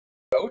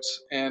out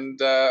and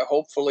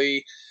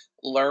hopefully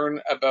learn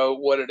about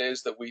what it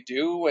is that we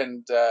do,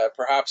 and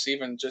perhaps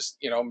even just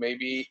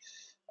maybe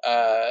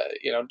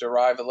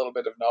derive a little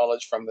bit of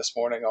knowledge from this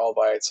morning all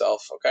by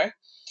itself. Okay,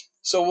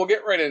 so we'll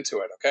get right into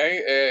it.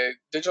 Okay,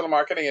 digital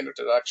marketing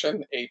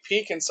introduction, a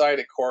peek inside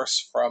a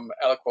course from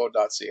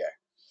eloquo.ca.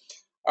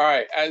 All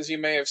right, as you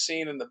may have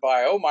seen in the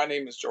bio, my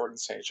name is Jordan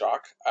St.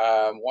 Jacques.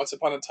 Once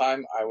upon a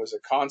time, I was a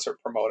concert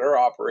promoter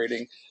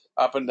operating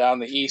up and down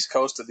the east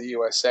coast of the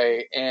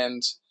USA,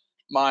 and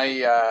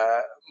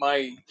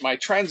my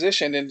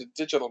transition into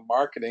digital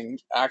marketing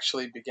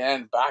actually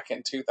began back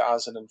in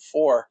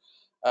 2004.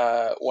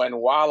 When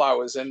while I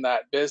was in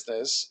that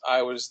business,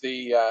 I was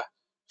the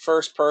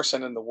first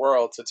person in the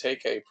world to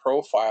take a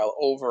profile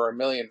over 1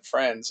 million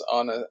friends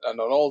on an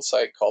old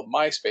site called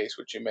MySpace,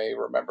 which you may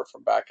remember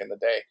from back in the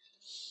day.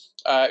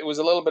 It was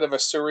a little bit of a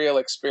surreal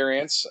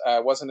experience. I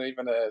wasn't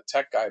even a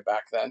tech guy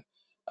back then,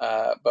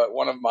 but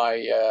one of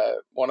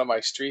my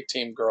street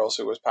team girls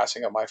who was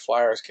passing out my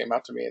flyers came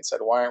up to me and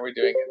said, "Why aren't we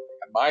doing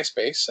it in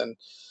MySpace?" And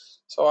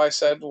so I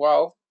said,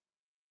 "Well,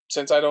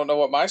 since I don't know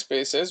what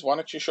MySpace is, why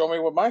don't you show me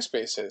what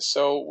MySpace is?"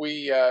 So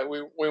we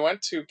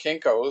went to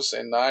Kinko's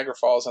in Niagara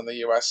Falls on the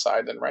U.S.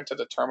 side and rented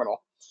a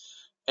terminal,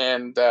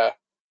 and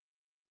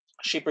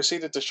she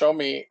proceeded to show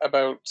me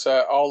about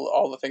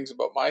all the things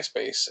about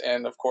MySpace,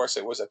 and of course,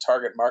 it was a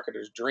target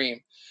marketer's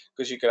dream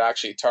because you could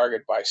actually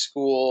target by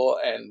school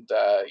and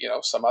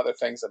some other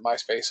things that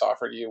MySpace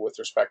offered you with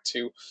respect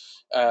to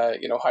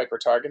hyper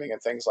targeting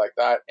and things like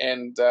that.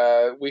 And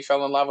we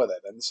fell in love with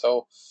it, and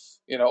so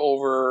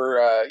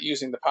over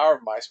using the power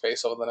of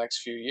MySpace over the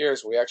next few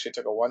years, we actually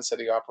took a one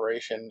city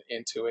operation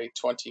into a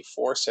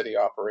 24 city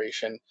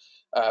operation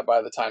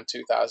by the time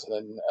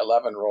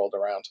 2011 rolled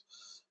around,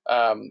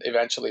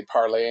 eventually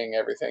parlaying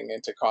everything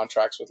into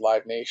contracts with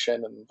Live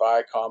Nation and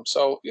Viacom.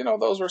 So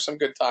those were some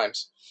good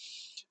times.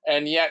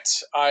 And yet,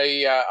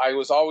 I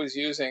was always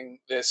using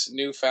this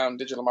newfound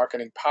digital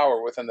marketing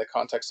power within the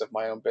context of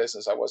my own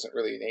business. I wasn't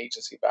really an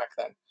agency back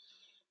then.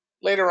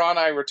 Later on,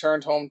 I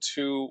returned home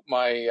to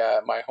my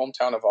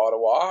hometown of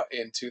Ottawa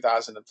in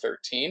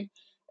 2013.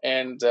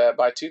 And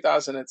by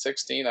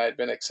 2016, I had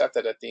been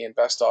accepted at the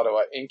Invest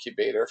Ottawa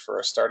incubator for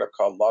a startup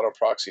called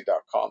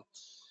LottoProxy.com.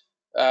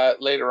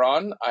 Later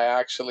on, I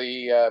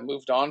actually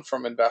moved on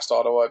from Invest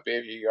Ottawa at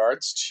Bayview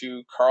Yards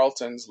to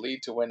Carleton's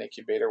Lead to Win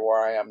incubator,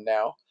 where I am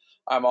now.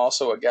 I'm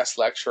also a guest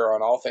lecturer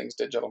on all things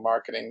digital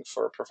marketing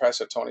for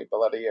Professor Tony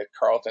Belletti at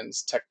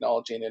Carleton's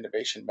Technology and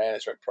Innovation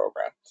Management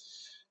program.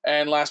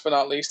 And last but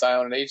not least, I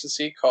own an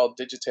agency called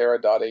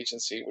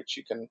Digitera.agency, which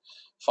you can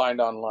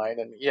find online.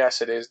 And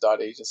yes, it is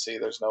 .agency.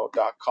 There's no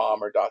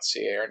 .com or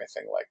 .ca or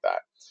anything like that.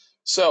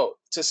 So,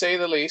 to say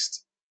the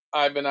least,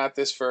 I've been at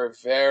this for a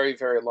very,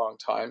 very long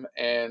time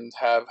and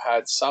have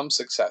had some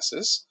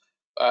successes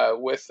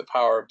with the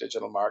power of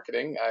digital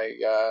marketing.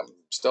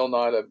 Still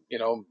not a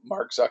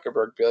Mark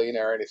Zuckerberg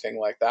billionaire or anything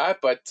like that,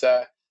 but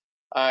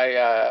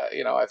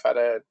I've had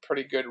a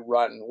pretty good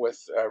run with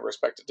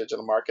respect to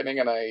digital marketing,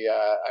 and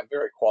I'm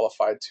very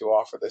qualified to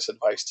offer this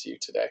advice to you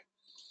today.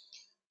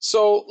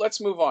 So let's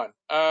move on.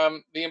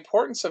 The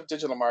importance of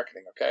digital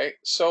marketing. Okay,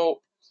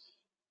 so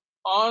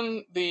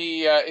on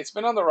the it's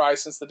been on the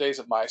rise since the days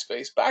of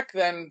MySpace. Back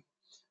then,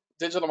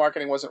 digital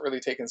marketing wasn't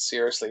really taken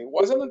seriously. It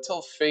wasn't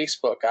until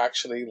Facebook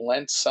actually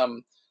lent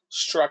some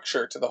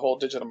structure to the whole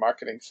digital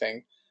marketing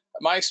thing.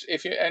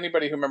 If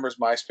anybody who remembers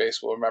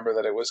MySpace will remember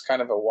that it was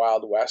kind of a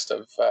wild west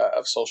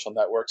of social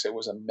networks. It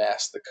was a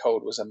mess. The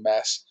code was a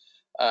mess.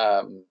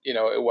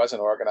 It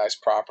wasn't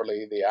organized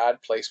properly. The ad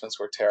placements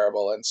were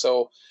terrible, and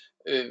so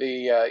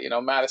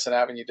the Madison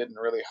Avenue didn't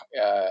really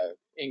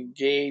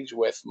engage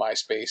with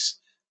MySpace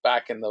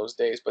back in those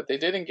days, but they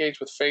did engage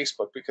with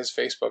Facebook because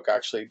Facebook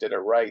actually did it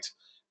right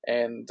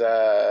and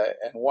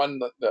won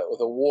the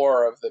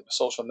war of the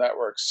social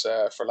networks,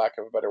 for lack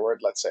of a better word,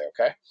 let's say.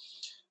 Okay,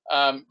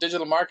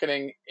 digital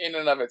marketing in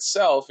and of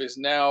itself is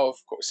now, of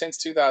course, since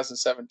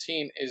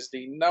 2017, is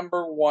the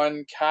number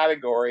one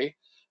category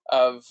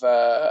of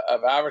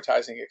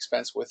advertising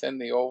expense within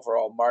the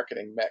overall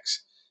marketing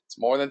mix. It's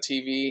more than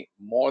TV,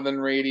 more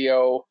than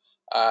radio,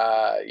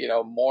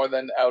 more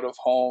than out of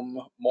home,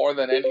 more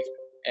than anything,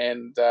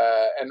 and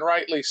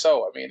rightly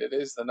so. I mean, it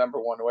is the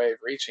number one way of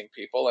reaching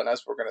people, and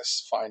as we're going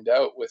to find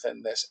out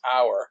within this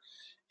hour,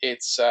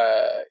 it's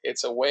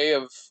a way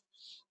of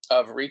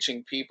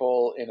reaching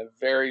people in a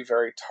very,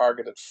 very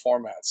targeted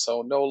format.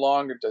 So no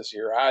longer does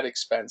your ad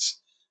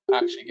expense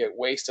actually get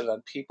wasted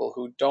on people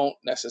who don't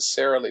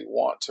necessarily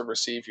want to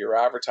receive your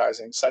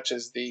advertising, such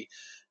as the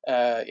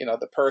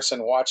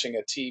person watching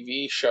a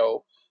TV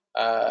show,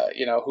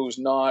 who's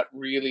not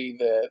really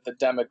the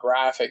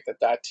demographic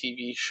that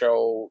TV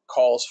show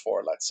calls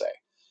for, let's say.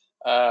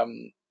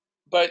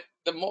 But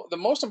the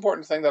most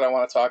important thing that I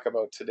want to talk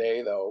about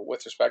today, though,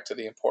 with respect to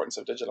the importance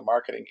of digital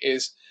marketing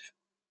is,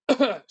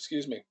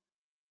 excuse me,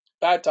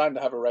 bad time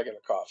to have a regular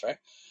cough, eh?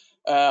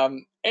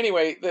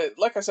 Anyway,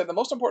 like I said, the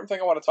most important thing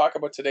I want to talk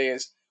about today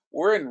is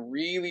we're in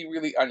really,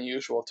 really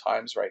unusual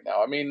times right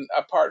now. I mean,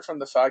 apart from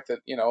the fact that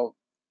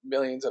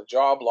millions of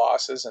job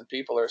losses and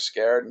people are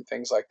scared and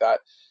things like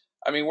that.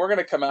 I mean, we're going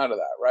to come out of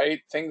that,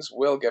 right? Things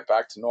will get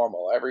back to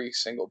normal. Every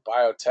single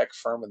biotech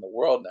firm in the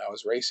world now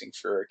is racing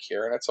for a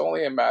cure, and it's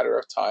only a matter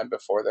of time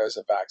before there's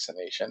a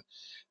vaccination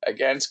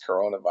against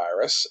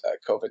coronavirus,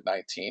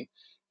 COVID-19,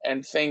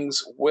 and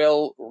things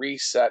will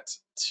reset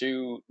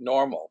to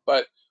normal.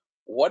 But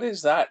what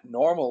is that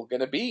normal going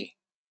to be?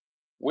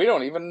 We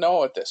don't even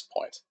know at this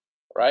point,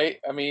 right?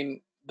 I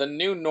mean, the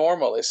new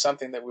normal is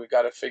something that we've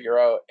got to figure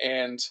out.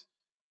 And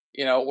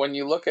when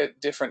you look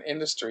at different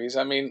industries,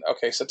 I mean,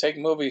 okay, so take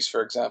movies,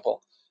 for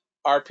example.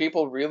 Are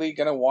people really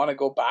going to want to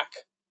go back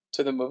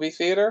to the movie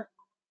theater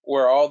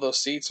where all those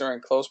seats are in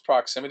close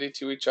proximity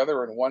to each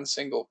other and one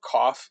single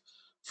cough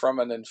from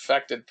an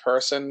infected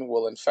person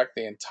will infect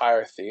the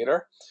entire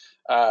theater?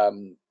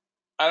 Um,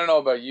 I don't know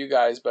about you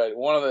guys, but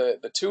one of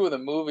the two of the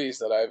movies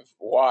that I've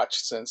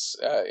watched since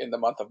in the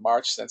month of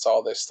March, since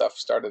all this stuff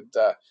started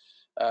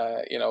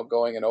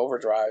going in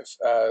overdrive.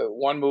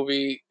 One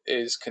movie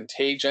is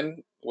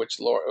Contagion, which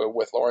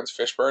with Lawrence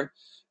Fishburne,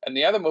 and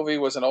the other movie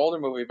was an older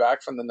movie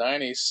back from the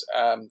 '90s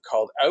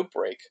called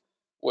Outbreak,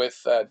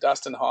 with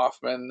Dustin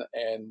Hoffman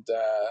and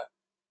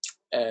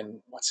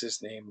what's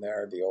his name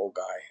there, the old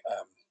guy.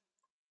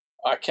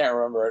 I can't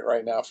remember it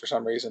right now for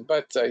some reason,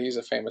 but he's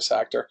a famous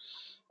actor.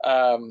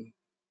 Um,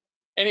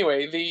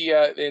 anyway, the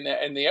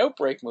in the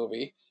Outbreak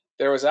movie,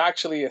 there was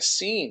actually a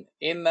scene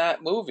in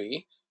that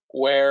movie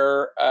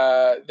where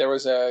there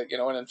was an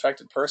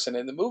infected person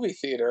in the movie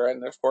theater,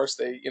 and of course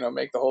they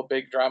make the whole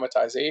big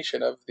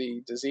dramatization of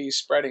the disease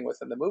spreading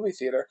within the movie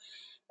theater.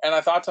 And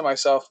I thought to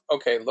myself,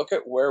 okay, look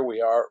at where we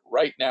are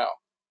right now.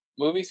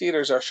 Movie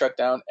theaters are shut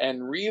down,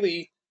 and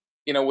really,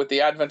 with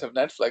the advent of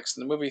Netflix,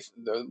 the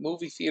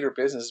movie theater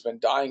business has been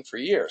dying for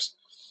years.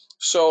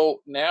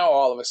 So now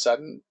all of a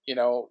sudden,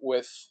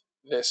 with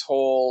this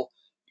whole,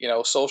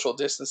 social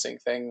distancing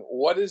thing,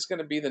 what is going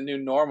to be the new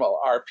normal?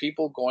 Are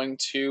people going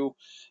to,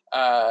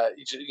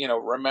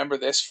 remember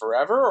this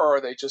forever, or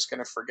are they just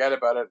going to forget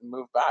about it and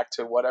move back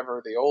to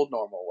whatever the old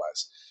normal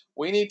was?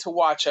 We need to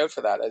watch out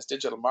for that as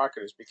digital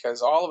marketers,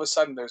 because all of a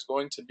sudden there's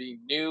going to be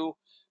new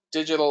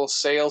digital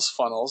sales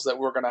funnels that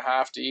we're going to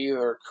have to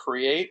either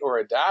create or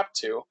adapt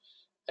to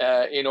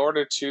in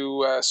order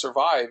to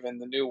survive in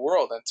the new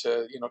world and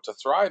to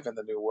thrive in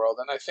the new world.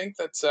 And I think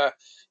that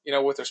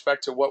with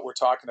respect to what we're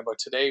talking about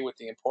today with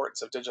the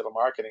importance of digital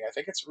marketing, I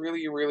think it's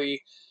really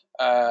really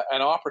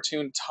an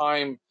opportune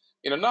time,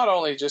 not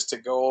only just to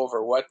go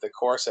over what the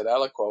course at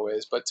Eloquo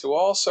is, but to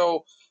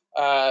also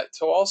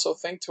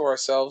think to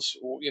ourselves,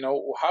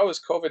 how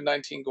is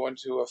COVID-19 going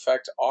to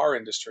affect our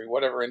industry,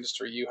 whatever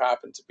industry you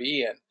happen to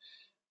be in,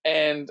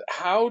 and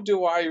how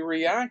do I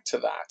react to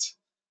that?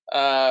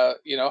 How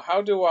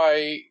do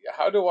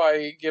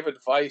I give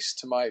advice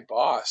to my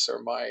boss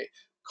or my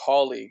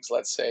colleagues,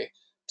 let's say,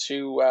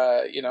 to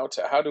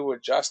how to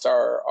adjust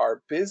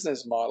our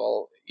business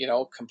model,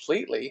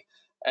 completely,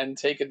 and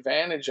take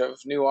advantage of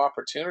new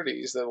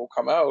opportunities that will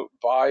come out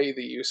by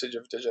the usage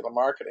of digital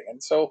marketing.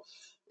 And so,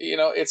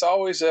 it's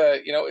always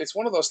it's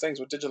one of those things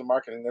with digital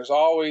marketing. There's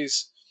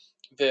always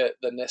the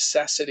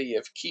necessity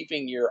of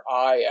keeping your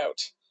eye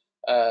out,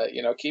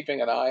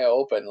 keeping an eye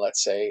open,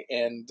 let's say,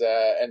 and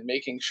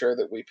making sure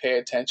that we pay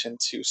attention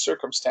to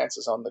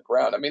circumstances on the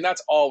ground. I mean,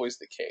 that's always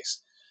the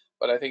case,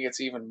 but I think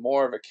it's even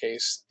more of a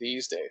case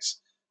these days.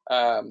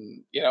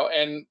 And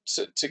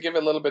to give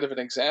a little bit of an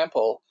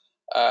example,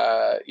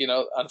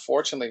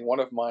 unfortunately, one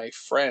of my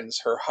friends,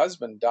 her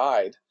husband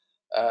died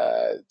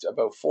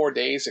about 4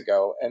 days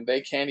ago, and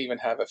they can't even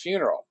have a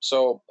funeral.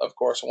 So, of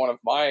course, one of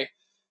my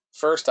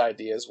first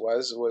ideas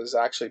was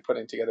actually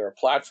putting together a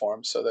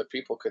platform so that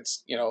people could,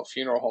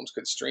 funeral homes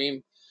could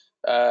stream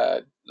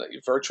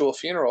virtual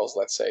funerals,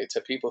 let's say,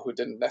 to people who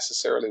didn't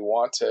necessarily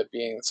want to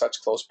be in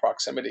such close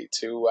proximity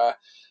to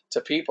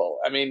people.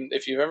 I mean,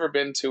 if you've ever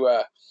been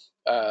to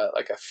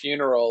like a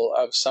funeral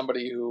of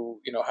somebody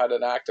who had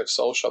an active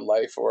social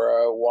life or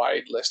a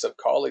wide list of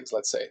colleagues,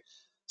 let's say,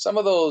 some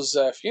of those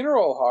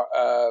funeral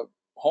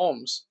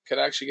homes can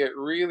actually get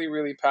really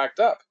really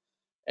packed up,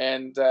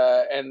 and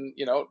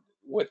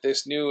with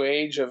this new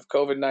age of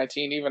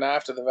COVID-19, even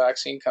after the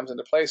vaccine comes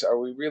into place, are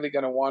we really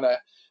going to want to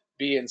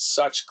be in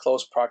such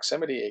close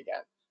proximity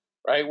again?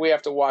 Right? We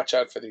have to watch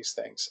out for these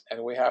things,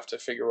 and we have to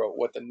figure out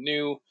what the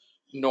new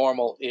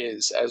normal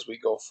is as we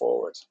go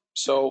forward.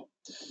 So,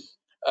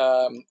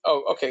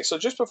 okay. So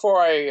just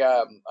before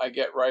I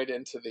get right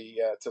into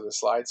the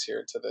slides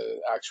here, to the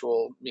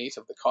actual meat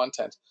of the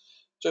content,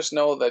 just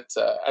know that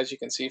as you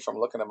can see from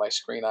looking at my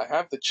screen, I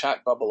have the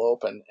chat bubble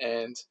open,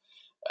 and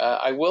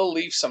I will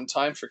leave some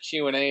time for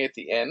Q&A at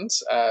the end.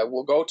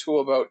 We'll go to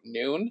about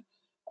noon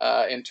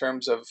in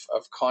terms of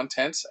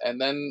content, and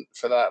then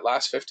for that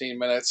last 15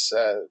 minutes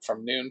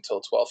from noon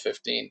till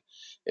 12:15,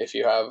 if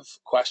you have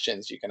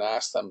questions, you can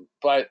ask them.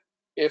 But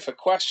if a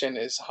question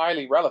is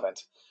highly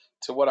relevant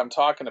to what I'm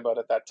talking about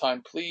at that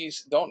time,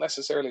 please don't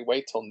necessarily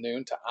wait till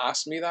noon to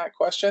ask me that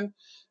question.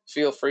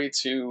 Feel free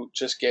to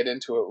just get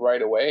into it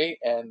right away,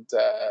 and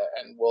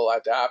we'll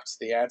adapt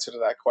the answer to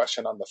that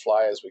question on the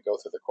fly as we go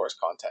through the course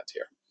content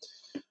here.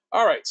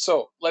 All right,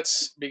 so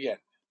let's begin.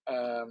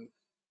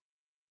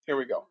 Here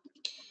we go.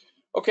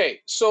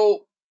 Okay,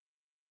 so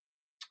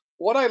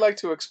what I like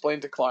to explain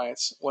to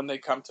clients when they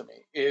come to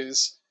me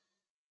is,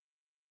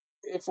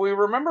 if we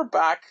remember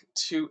back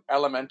to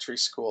elementary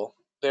school,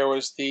 there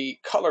was the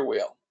color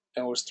wheel,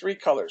 and it was three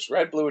colors: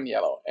 red, blue, and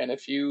yellow. And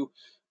if you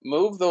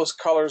move those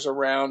colors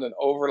around and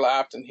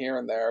overlapped and here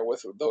and there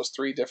with those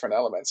three different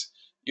elements,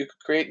 you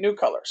could create new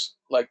colors.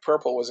 Like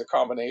purple was a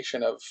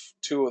combination of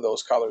two of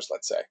those colors,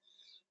 let's say.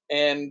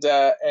 And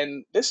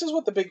this is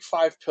what the big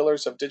five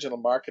pillars of digital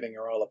marketing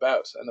are all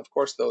about. And of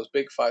course, those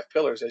big five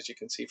pillars, as you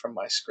can see from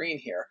my screen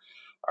here,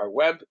 are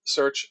web,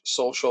 search,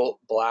 social,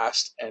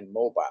 blast, and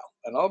mobile.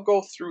 And I'll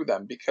go through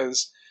them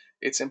because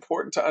it's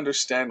important to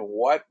understand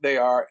what they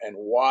are and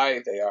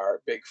why they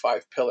are big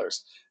five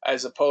pillars,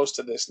 as opposed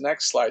to this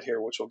next slide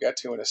here, which we'll get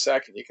to in a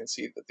second. You can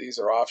see that these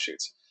are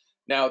offshoots.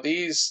 Now,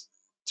 these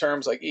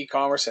terms like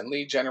e-commerce and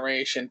lead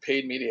generation,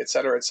 paid media, et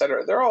cetera,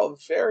 they're all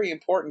very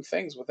important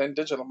things within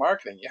digital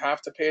marketing. You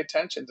have to pay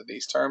attention to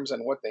these terms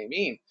and what they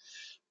mean,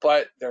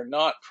 but they're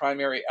not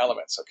primary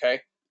elements, okay?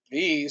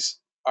 These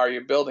are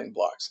your building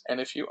blocks. And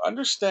if you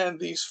understand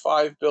these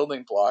five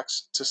building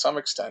blocks to some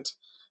extent,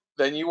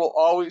 then you will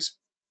always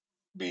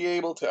be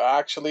able to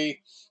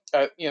actually,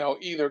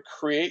 either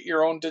create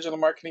your own digital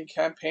marketing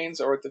campaigns,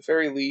 or at the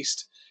very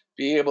least,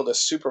 be able to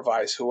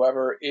supervise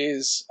whoever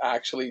is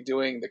actually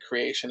doing the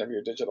creation of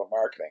your digital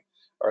marketing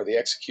or the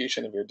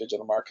execution of your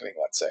digital marketing,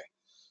 let's say.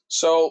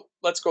 So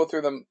let's go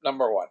through them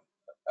number one,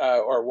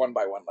 or one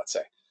by one, let's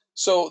say.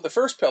 So the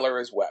first pillar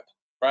is web,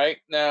 right?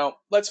 Now,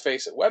 let's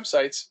face it,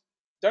 websites,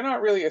 they're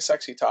not really a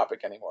sexy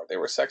topic anymore. They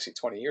were sexy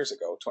 20 years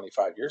ago,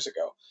 25 years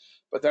ago,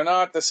 but they're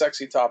not the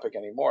sexy topic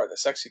anymore. The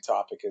sexy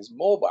topic is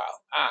mobile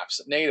apps,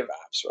 native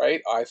apps,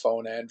 right?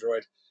 iPhone,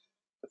 Android.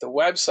 But the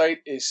website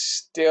is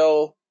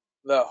still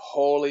the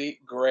holy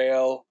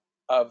grail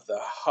of the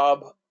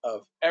hub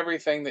of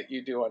everything that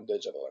you do on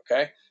digital,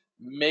 okay?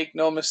 Make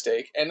no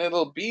mistake, and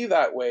it'll be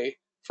that way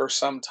for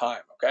some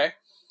time, okay?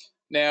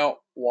 Now,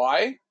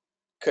 why?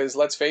 Because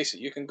let's face it,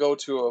 you can go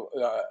to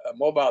a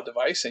mobile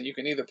device and you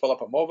can either pull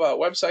up a mobile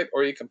website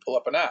or you can pull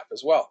up an app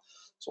as well.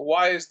 So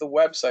why is the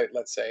website,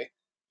 let's say,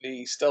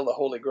 still the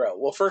holy grail?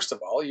 Well, first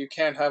of all, you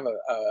can't have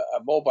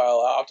a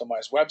mobile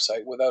optimized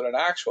website without an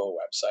actual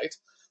website.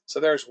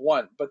 So there's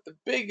one. But the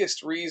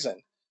biggest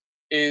reason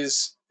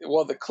is,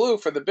 well, the clue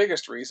for the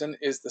biggest reason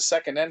is the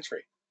second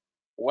entry.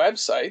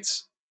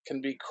 Websites can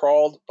be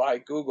crawled by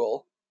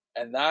Google,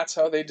 and that's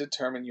how they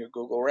determine your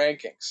Google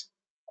rankings.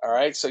 All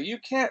right, so you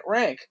can't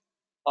rank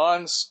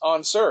on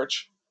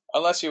search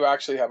unless you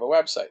actually have a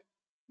website.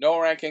 No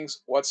rankings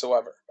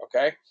whatsoever.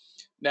 Okay.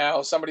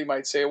 Now somebody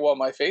might say, well,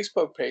 my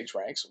Facebook page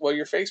ranks. Well,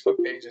 your Facebook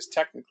page is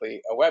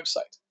technically a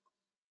website.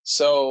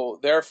 So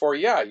therefore,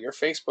 yeah, your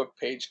Facebook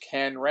page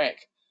can rank.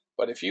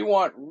 But if you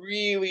want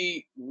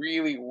really,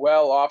 really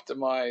well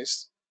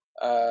optimized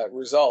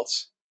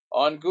results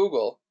on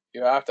Google,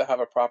 you have to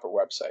have a proper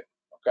website.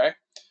 Okay,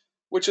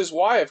 which is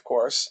why, of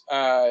course,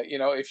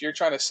 if you're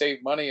trying to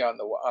save money on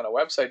a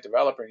website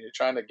developer and you're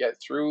trying to get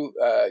through,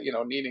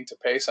 needing to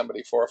pay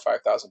somebody $4,000 or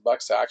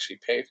 $5,000 to actually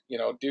pay,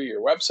 do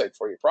your website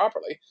for you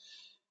properly,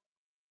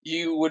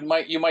 you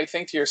might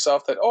think to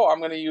yourself that, oh, I'm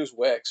going to use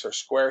Wix or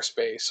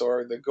Squarespace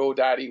or the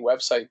GoDaddy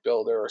website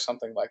builder or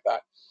something like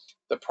that.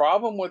 The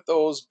problem with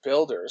those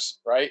builders,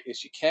 right,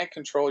 is you can't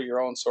control your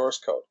own source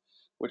code,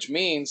 which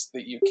means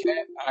that you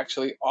can't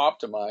actually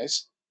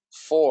optimize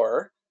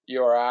for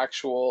your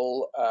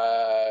actual,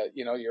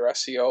 your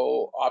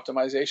SEO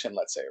optimization,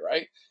 let's say,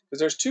 right?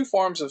 Because there's two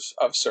forms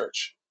of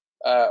search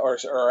or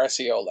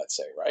SEO, let's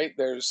say, right?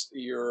 There's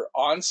your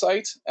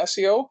on-site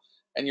SEO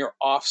and your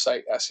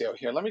off-site SEO.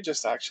 Here, let me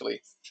just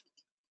actually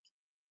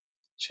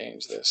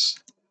change this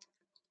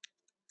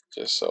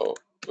just so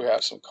we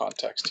have some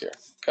context here,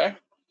 okay?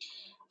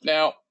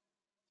 Now,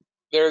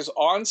 there's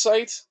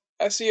on-site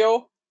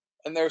SEO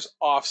and there's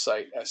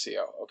off-site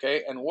SEO,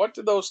 okay? And what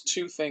do those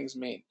two things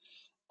mean?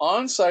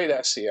 On-site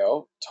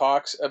SEO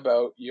talks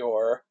about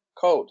your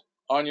code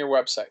on your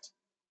website,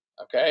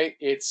 okay?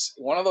 It's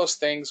one of those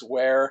things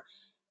where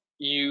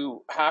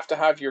you have to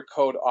have your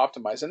code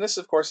optimized. And this,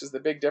 of course, is the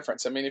big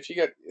difference. I mean, if you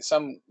get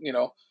some,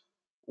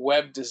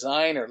 web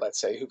designer,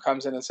 let's say, who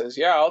comes in and says,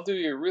 yeah, I'll do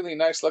you a really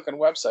nice looking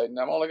website and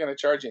I'm only going to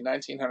charge you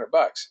 $1,900.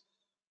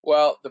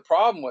 Well, the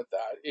problem with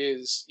that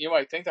is you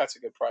might think that's a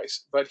good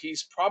price, but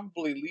he's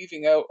probably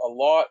leaving out a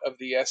lot of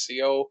the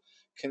SEO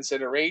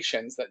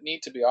considerations that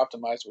need to be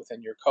optimized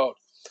within your code.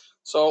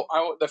 So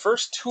the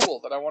first tool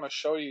that I want to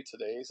show you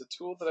today is a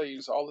tool that I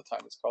use all the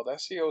time. It's called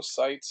SEO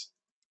Sites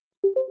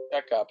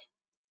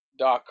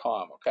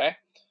Checkup.com, okay?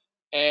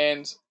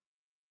 And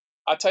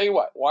I'll tell you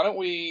what, why don't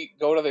we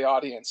go to the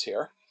audience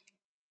here?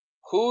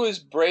 Who is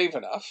brave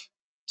enough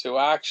to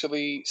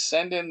actually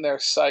send in their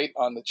site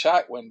on the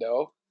chat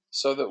window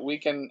so that we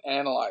can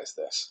analyze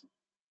this?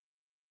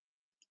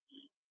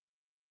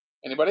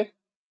 Anybody?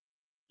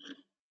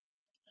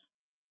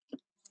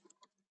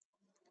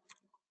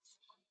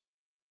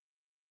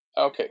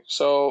 Okay,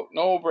 so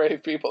no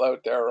brave people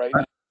out there right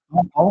now.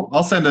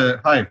 I'll send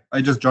a hi.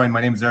 I just joined.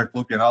 My name is Eric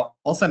Lupian.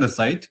 I'll send a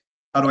site.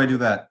 How do I do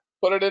that?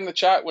 Put it in the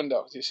chat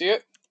window. Do you see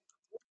it?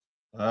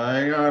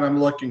 Hang on, I'm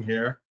looking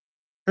here.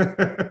 Put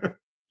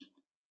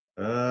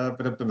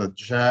up in the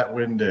chat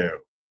window.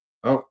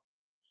 Oh,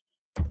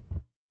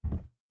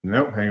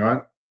 no, hang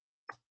on.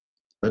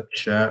 The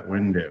chat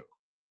window.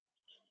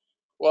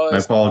 Well, My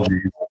it's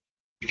apologies. I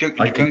You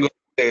can go to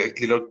the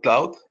little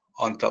cloud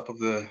on top of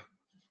the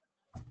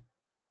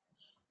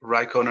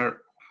right corner.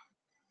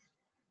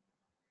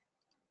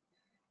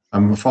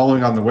 I'm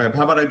following on the web.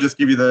 How about I just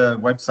give you the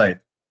website?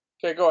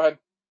 okay. Go ahead.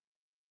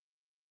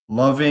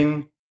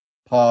 Loving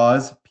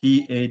pause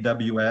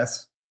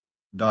PAWS.ca.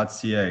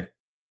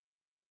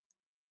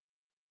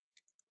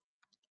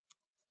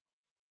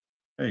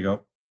 There you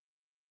go.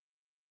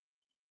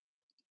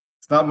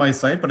 It's not my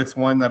site, but it's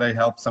one that I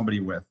help somebody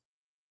with.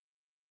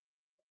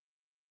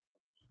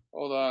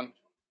 Hold on.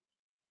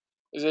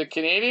 Is it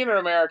Canadian or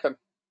American?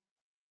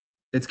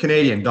 It's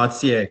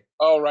Canadian.ca.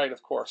 Oh, right.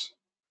 Of course.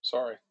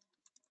 Sorry.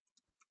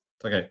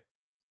 Okay.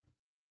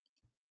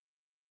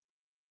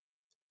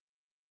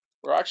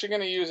 We're actually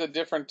going to use a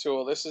different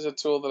tool. This is a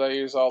tool that I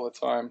use all the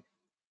time.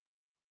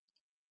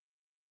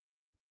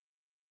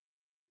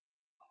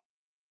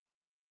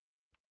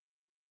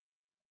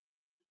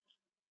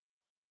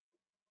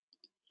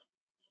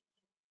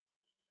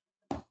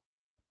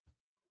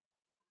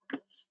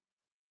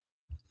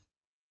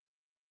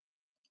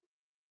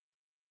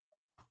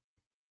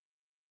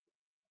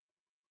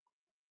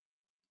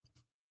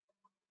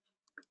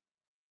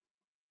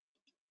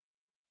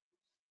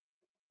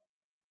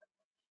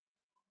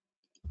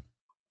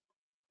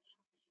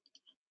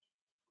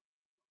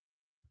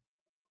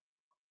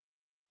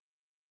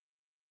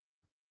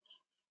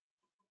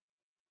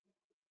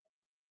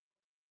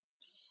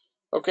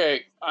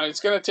 Okay, it's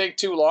going to take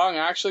too long.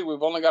 Actually,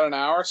 we've only got an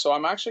hour, so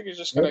I'm actually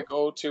just going to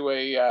go to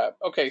a.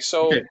 Okay,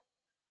 so Okay.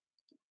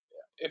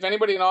 if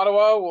anybody in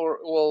Ottawa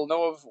will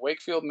know of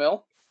Wakefield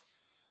Mill,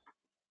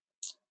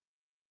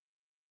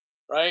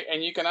 right?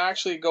 And you can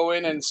actually go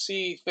in and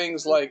see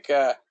things like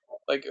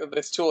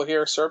this tool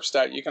here,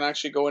 SERPstat. You can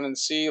actually go in and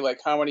see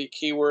like how many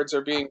keywords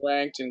are being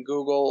ranked in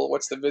Google,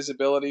 what's the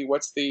visibility,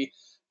 what's the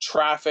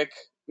traffic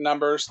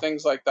numbers,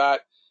 things like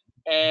that.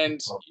 And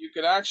you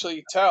can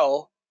actually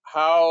tell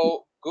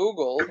how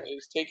Google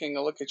is taking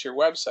a look at your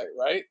website,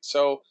 right?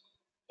 So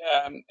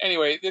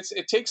anyway,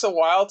 it takes a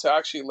while to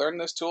actually learn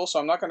this tool, so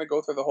I'm not going to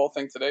go through the whole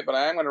thing today, but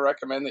I am going to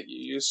recommend that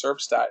you use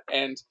SERPstat.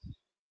 And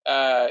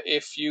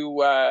if you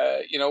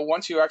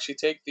once you actually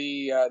take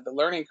the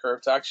learning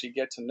curve to actually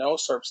get to know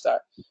SERPstat,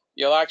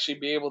 you'll actually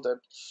be able to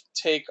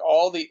take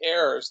all the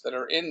errors that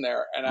are in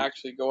there and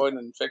actually go in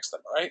and fix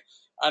them. Right.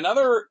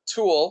 Another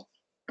tool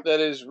that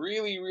is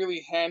really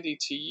really handy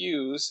to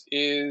use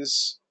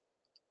is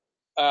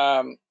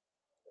um,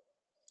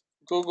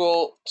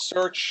 Google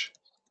Search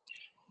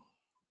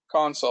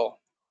Console.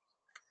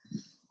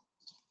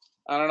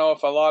 I don't know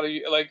if a lot of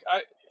you like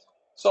I.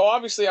 So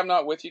obviously, I'm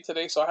not with you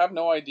today, so I have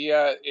no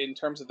idea in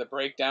terms of the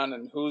breakdown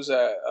and who's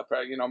a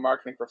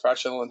marketing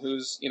professional and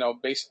who's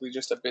basically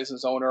just a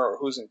business owner or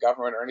who's in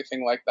government or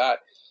anything like that.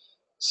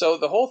 So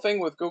the whole thing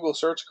with Google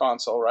Search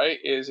Console, right,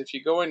 is if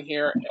you go in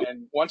here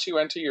and once you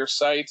enter your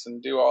sites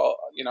and do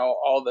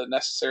all the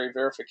necessary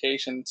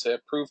verification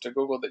to prove to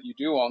Google that you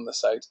do own the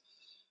site,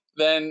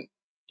 then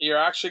you're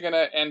actually going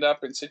to end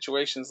up in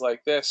situations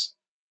like this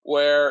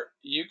where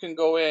you can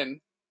go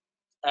in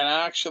and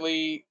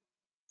actually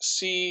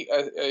see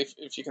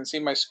if you can see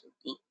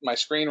my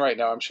screen right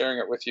now. I'm sharing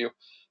it with you.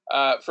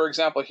 For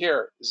example,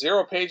 here,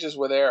 0 pages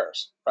with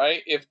errors,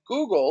 right? If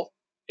Google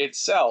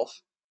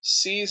itself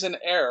sees an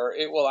error,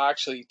 it will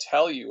actually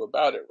tell you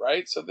about it,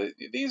 right? So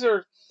these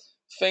are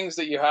things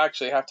that you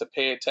actually have to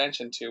pay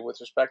attention to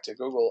with respect to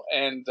Google.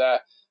 And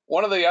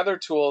one of the other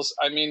tools,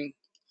 I mean,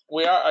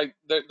 the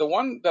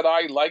one that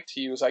I like to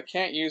use. I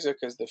can't use it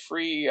because the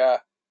free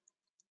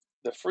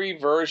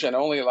version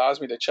only allows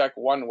me to check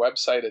one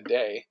website a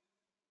day.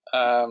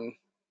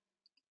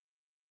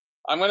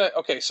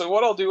 Okay, so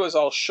what I'll do is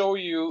I'll show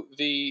you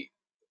the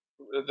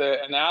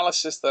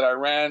analysis that I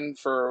ran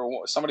for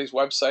somebody's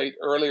website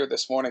earlier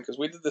this morning because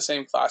we did the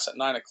same class at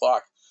 9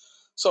 o'clock.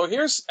 So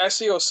here's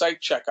SEO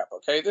site checkup.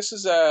 Okay, this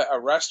is a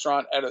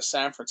restaurant out of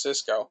San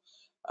Francisco.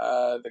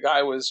 The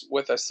guy was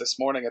with us this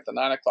morning at the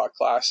 9 o'clock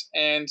class,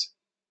 and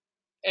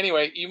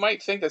anyway, you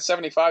might think that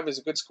 75 is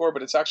a good score,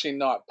 but it's actually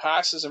not.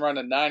 Passes around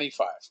a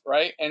 95,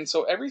 right? And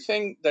so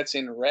everything that's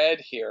in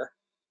red here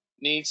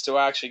needs to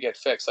actually get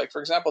fixed. Like,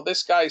 for example,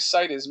 this guy's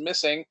site is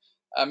missing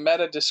a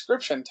meta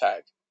description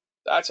tag.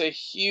 That's a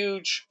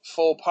huge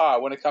faux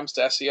pas when it comes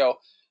to SEO.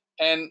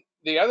 And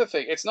the other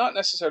thing, it's not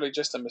necessarily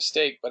just a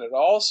mistake, but it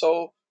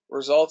also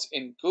results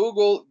in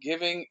Google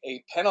giving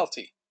a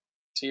penalty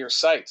to your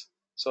site.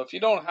 So if you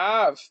don't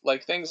have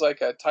like things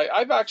like a title,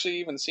 I've actually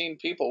even seen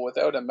people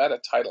without a meta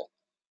title,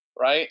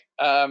 right?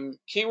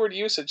 Keyword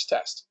usage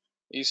test,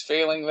 he's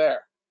failing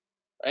there.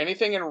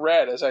 Anything in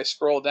red as I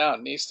scroll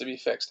down needs to be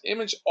fixed.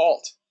 Image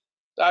alt,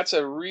 that's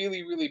a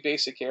really, really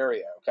basic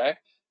area, okay?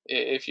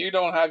 If you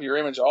don't have your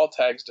image alt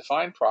tags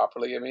defined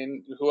properly, I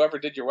mean, whoever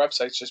did your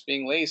website's just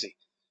being lazy.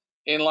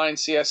 Inline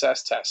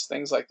CSS tests,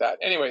 things like that.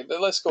 Anyway, the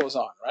list goes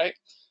on, right?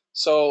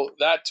 So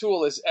that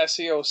tool is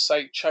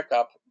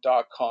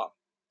SEOsitecheckup.com.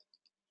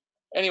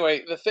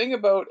 Anyway, the thing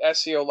about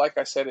SEO, like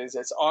I said, is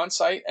it's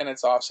on-site and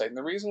it's off-site. And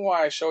the reason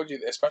why I showed you,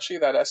 especially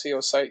that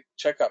SEO site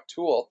checkup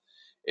tool,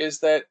 is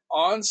that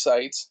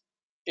on-site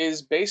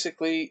is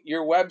basically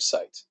your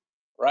website,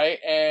 right?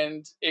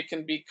 And it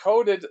can be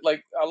coded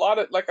like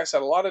like I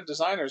said, a lot of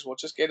designers will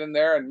just get in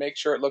there and make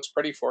sure it looks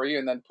pretty for you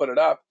and then put it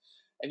up.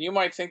 And you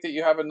might think that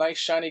you have a nice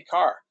shiny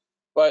car,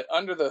 but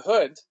under the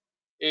hood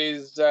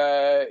is,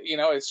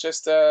 it's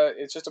just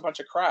a bunch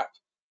of crap,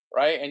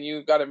 right? And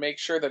you've got to make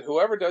sure that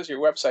whoever does your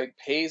website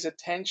pays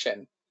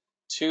attention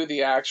to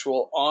the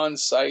actual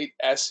on-site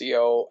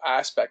SEO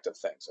aspect of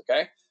things,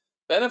 okay?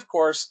 Then, of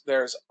course,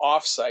 there's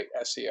off-site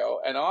SEO,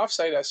 and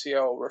off-site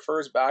SEO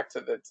refers back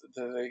to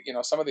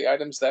some of the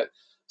items that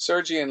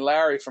Sergey and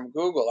Larry from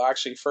Google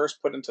actually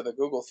first put into the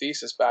Google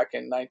thesis back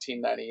in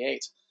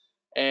 1998.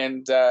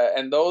 And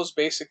those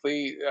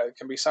basically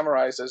can be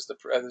summarized as the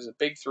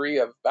big three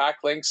of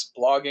backlinks,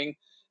 blogging,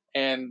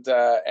 and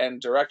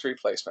directory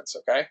placements.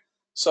 Okay,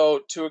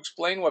 so to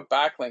explain what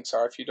backlinks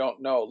are, if you don't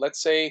know,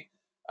 let's say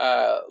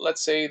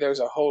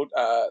there's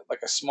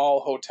like a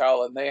small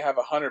hotel and they have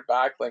 100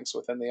 backlinks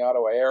within the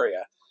Ottawa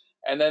area,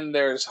 and then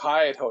there's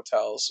Hyatt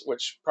Hotels,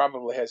 which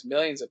probably has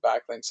millions of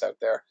backlinks out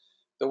there.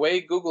 The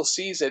way Google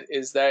sees it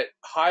is that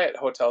Hyatt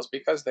Hotels,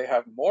 because they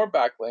have more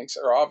backlinks,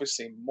 are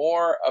obviously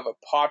more of a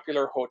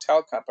popular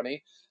hotel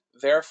company,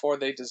 therefore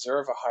they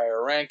deserve a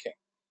higher ranking,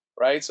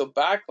 right? So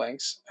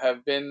backlinks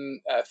have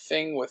been a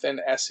thing within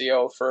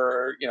SEO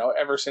for,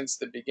 ever since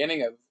the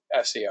beginning of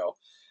SEO.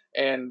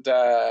 And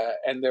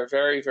they're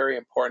very, very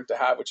important to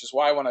have, which is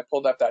why when I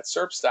pulled up that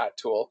SERPstat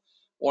tool,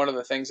 one of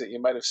the things that you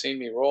might have seen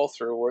me roll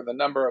through were the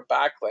number of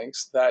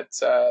backlinks that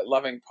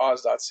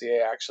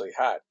lovingpaws.ca actually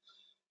had.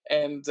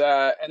 And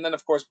then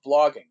of course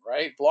blogging,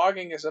 right?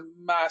 Blogging is a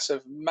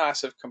massive,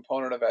 massive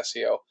component of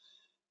SEO.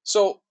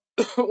 So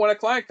when a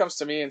client comes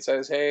to me and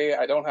says, "Hey,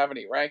 I don't have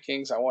any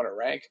rankings, I want to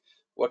rank.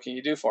 What can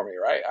you do for me?"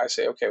 Right? I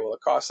say, "Okay, well,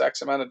 it costs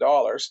X amount of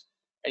dollars,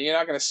 and you're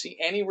not going to see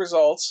any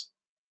results,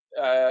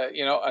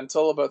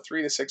 until about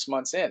 3 to 6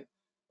 months in,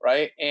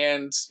 right?"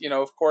 And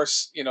of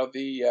course,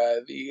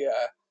 the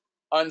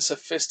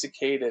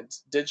unsophisticated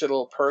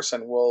digital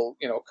person will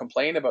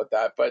complain about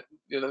that. But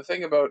the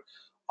thing about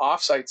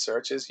offsite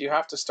search is you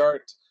have to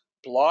start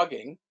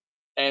blogging,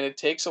 and it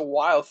takes a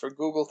while for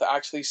Google to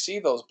actually see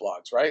those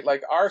blogs, right?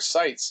 Like our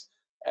sites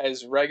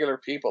as regular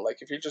people,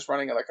 like if you're just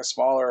running like a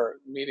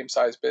smaller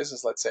medium-sized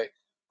business, let's say,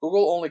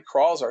 Google only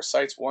crawls our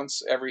sites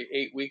once every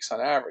 8 weeks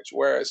on average,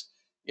 whereas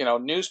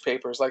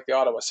newspapers like the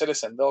Ottawa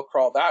Citizen, they'll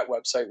crawl that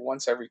website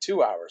once every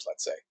 2 hours,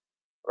 let's say,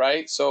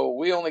 right? So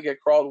we only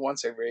get crawled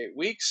once every 8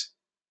 weeks.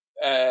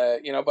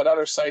 But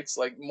other sites,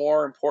 like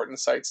more important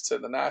sites to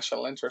the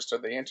national interest or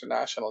the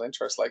international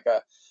interest, like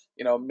a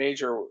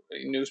major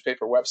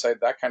newspaper website,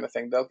 that kind of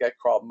thing, they'll get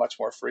crawled much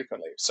more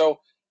frequently. So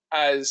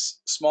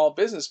as small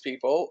business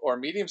people or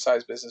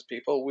medium-sized business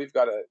people, we've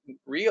got to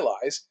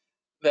realize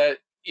that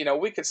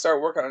we could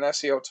start working on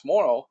SEO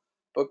tomorrow,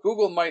 but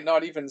Google might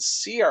not even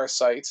see our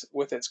site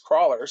with its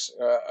crawlers,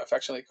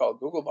 affectionately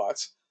called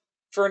Googlebots,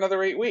 for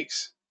another 8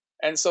 weeks.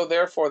 And so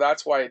therefore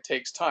that's why it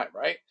takes time,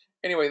 right?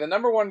 Anyway, the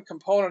number one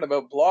component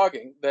about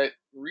blogging that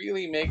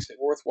really makes it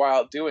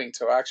worthwhile doing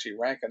to actually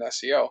rank an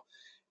SEO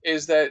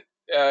is that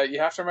you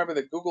have to remember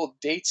that Google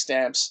date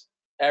stamps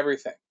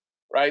everything,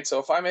 right? So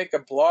if I make a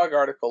blog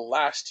article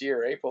last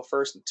year, April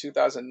 1st in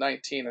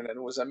 2019, and it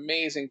was an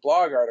amazing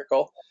blog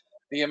article,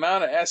 the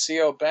amount of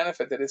SEO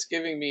benefit that it's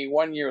giving me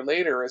 1 year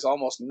later is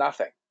almost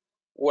nothing.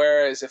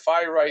 Whereas if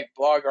I write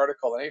blog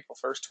article on April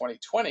 1st,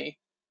 2020,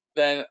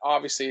 then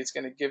obviously it's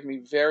going to give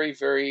me very,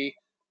 very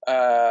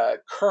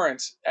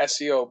current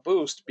SEO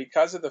boost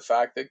because of the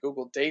fact that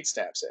Google date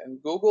stamps it.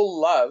 And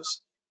Google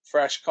loves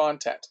fresh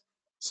content.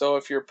 So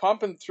if you're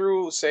pumping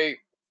through, say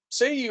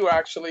you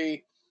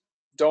actually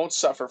don't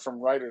suffer from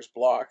writer's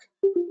block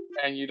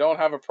and you don't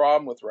have a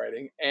problem with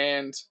writing,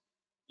 and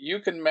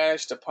you can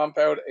manage to pump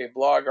out a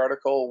blog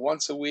article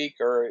once a week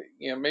or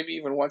maybe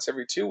even once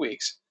every 2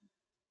 weeks.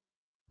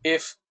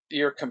 If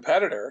your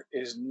competitor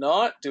is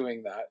not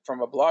doing that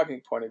from a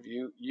blogging point of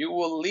view, you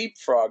will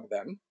leapfrog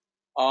them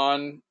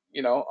on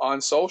on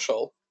on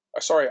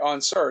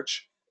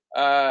search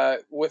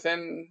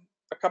within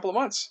a couple of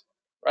months,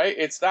 right?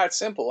 It's that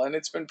simple, and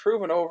it's been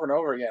proven over and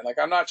over again. Like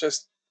I'm not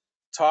just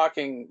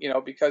talking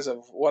because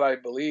of what I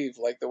believe,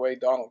 like the way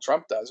Donald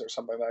Trump does or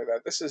something like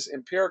that. This is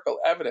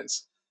empirical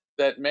evidence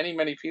that many,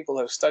 many people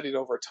have studied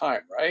over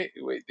time, right?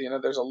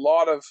 There's a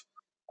lot of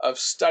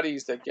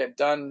studies that get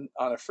done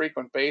on a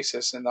frequent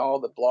basis in all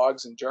the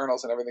blogs and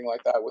journals and everything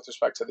like that with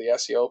respect to the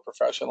SEO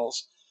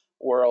professionals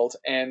world,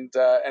 and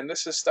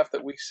this is stuff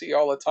that we see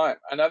all the time.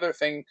 Another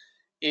thing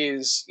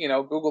is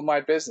Google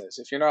My Business.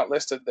 If you're not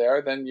listed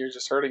there, then you're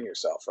just hurting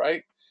yourself,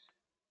 right?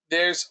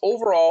 There's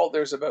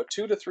about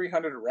 200 to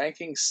 300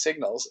 ranking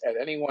signals at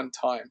any one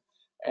time,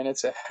 and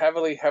it's a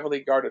heavily, heavily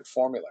guarded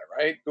formula,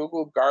 right?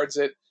 Google guards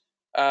it.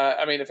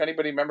 I mean, if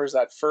anybody remembers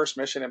that first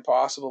Mission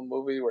Impossible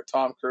movie where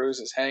Tom Cruise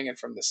is hanging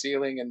from the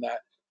ceiling in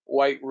that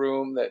white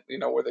room that, you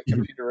know, where the Mhm.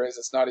 computer is,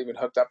 it's not even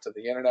hooked up to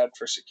the internet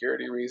for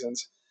security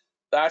reasons.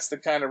 That's the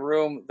kind of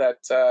room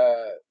that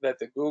that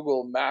the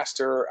Google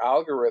master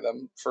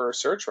algorithm for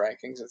search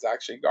rankings has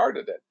actually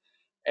guarded it,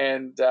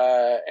 and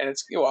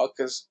it's, well,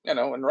 because, you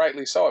know, and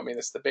rightly so. I mean,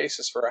 it's the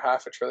basis for a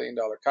 $500 billion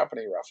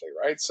company, roughly,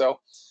 right?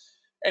 So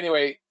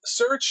anyway,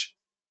 search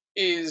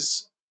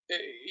is,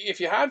 if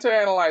you had to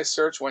analyze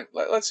search, when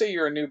let's say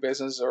you're a new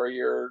business, or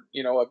you're,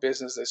 you know, a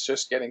business that's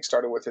just getting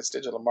started with its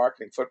digital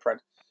marketing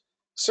footprint,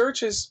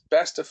 search is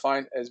best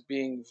defined as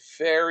being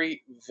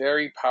very,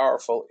 very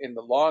powerful in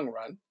the long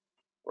run,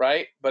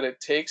 right? But it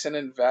takes an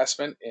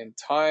investment in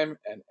time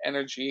and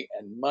energy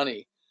and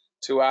money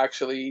to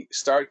actually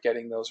start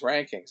getting those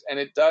rankings. And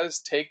it does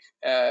take,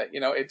 you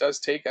know, it does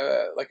take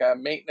a, like a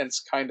maintenance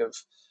kind of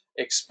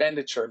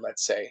expenditure,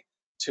 let's say,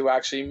 to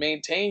actually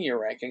maintain your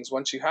rankings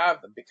once you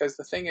have them. Because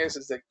the thing is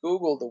that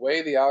Google, the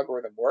way the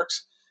algorithm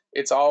works,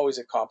 it's always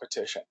a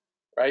competition,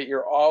 right?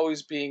 You're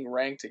always being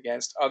ranked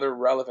against other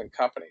relevant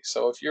companies.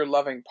 So if you're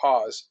Loving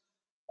Paws,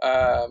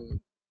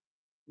 um,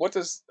 what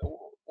does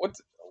what?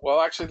 Well,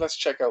 actually, let's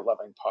check out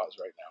Loving Paws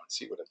right now and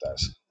see what it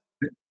does.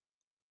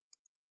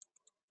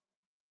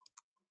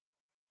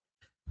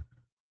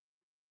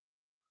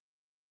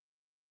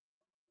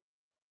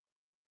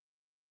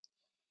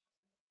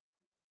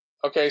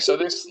 Okay, so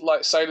this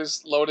site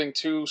is loading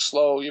too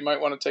slow. You might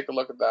want to take a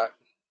look at that.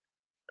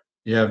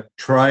 Yeah, I've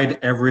tried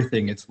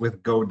everything. It's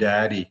with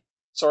GoDaddy,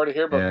 Sorry to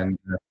hear about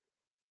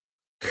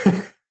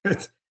that.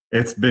 and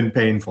it's been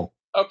painful.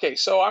 Okay,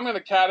 so I'm going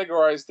to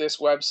categorize this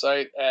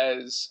website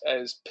as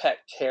pet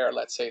care.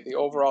 Let's say the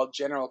overall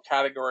general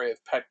category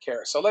of pet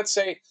care. So let's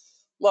say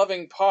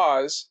Loving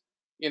Paws,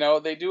 you know,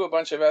 they do a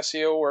bunch of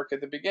SEO work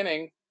at the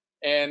beginning,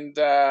 and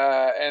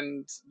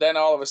then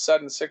all of a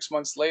sudden 6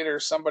 months later,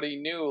 somebody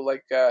new,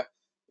 like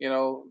you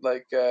know,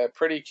 like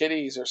Pretty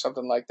Kitties or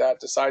something like that,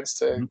 decides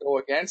to Mhm. go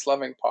against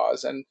Loving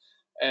Paws, and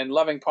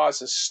Loving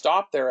Paws has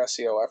stopped their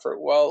SEO effort.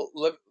 Well,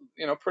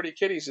 you know, Pretty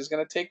Kitties is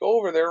going to take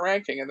over their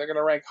ranking, and they're going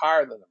to rank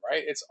higher than them,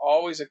 right? It's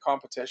always a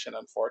competition,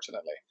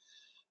 unfortunately.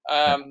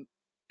 Yeah.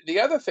 The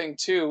other thing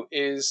too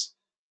is,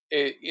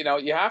 you know,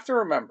 you have to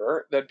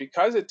remember that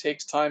because it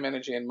takes time,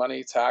 energy, and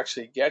money to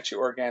actually get you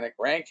organic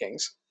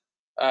rankings.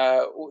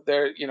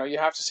 There, you know, you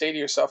have to say to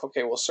yourself,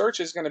 okay, well, search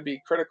is going to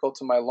be critical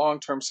to my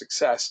long-term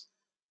success,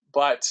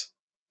 but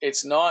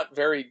it's not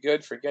very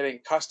good for getting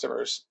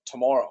customers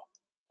tomorrow.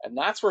 And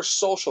that's where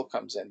social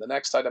comes in, the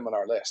next item on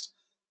our list.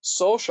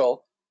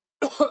 Social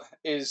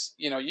is,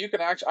 you know, you can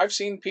actually, I've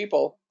seen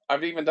people,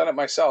 I've even done it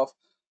myself,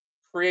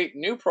 create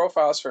new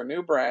profiles for a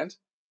new brand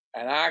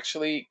and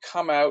actually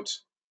come out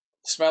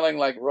smelling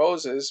like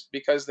roses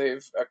because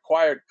they've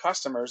acquired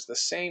customers the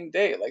same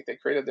day. Like they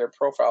created their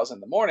profiles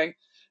in the morning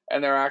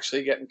and they're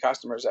actually getting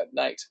customers at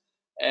night.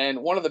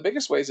 And one of the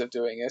biggest ways of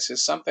doing this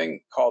is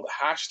something called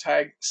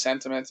hashtag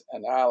sentiment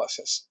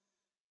analysis.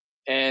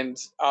 And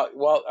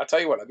well, I'll tell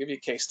you what, I'll give you a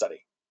case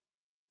study.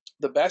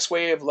 The best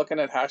way of looking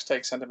at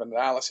hashtag sentiment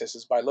analysis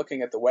is by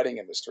looking at the wedding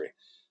industry,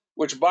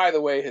 which, by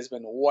the way, has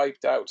been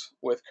wiped out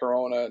with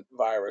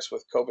coronavirus,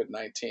 with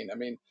COVID-19. I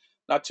mean,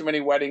 not too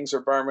many weddings or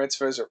bar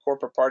mitzvahs or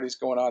corporate parties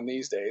going on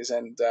these days.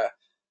 And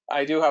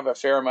I do have a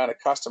fair amount of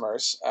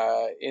customers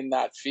in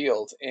that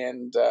field.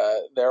 And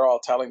they're all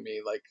telling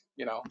me, like,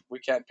 you know, we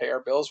can't pay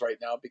our bills right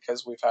now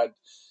because we've had,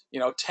 you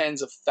know,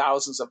 tens of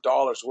thousands of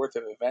dollars worth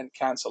of event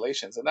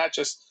cancellations. And that's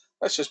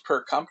just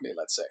per company,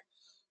 let's say.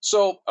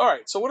 So, all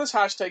right. So, what does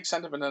hashtag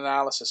sentiment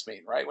analysis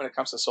mean, right, when it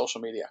comes to social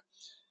media?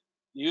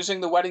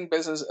 Using the wedding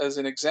business as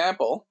an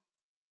example,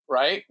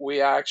 right, we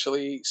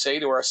actually say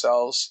to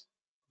ourselves,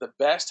 the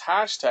best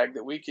hashtag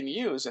that we can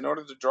use in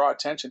order to draw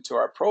attention to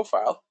our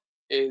profile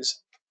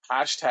is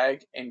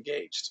hashtag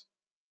engaged.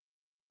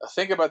 Now,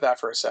 think about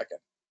that for a second.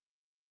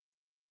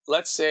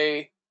 Let's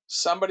say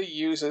somebody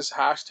uses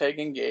hashtag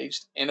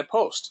engaged in a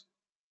post.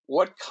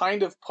 What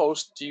kind of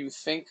post do you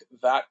think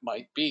that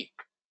might be,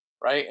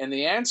 right? And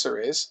the answer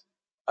is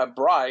a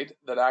bride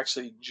that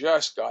actually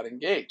just got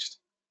engaged.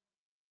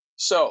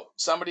 So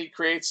somebody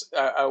creates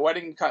a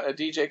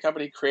DJ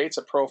company creates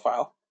a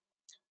profile,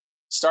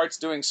 starts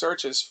doing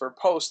searches for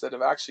posts that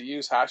have actually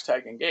used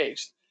hashtag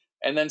engaged,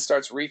 and then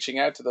starts reaching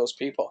out to those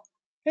people.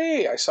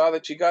 Hey, I saw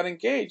that you got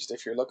engaged.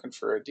 If you're looking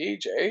for a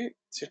DJ,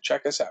 to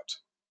check us out.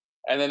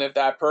 And then if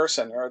that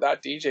person or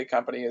that DJ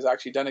company has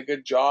actually done a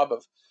good job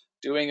of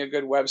doing a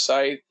good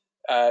website,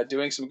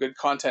 doing some good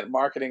content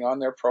marketing on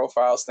their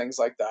profiles, things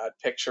like that,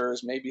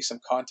 pictures, maybe some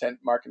content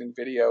marketing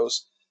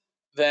videos,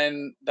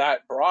 then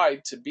that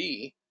bride to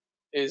be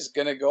is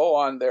going to go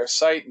on their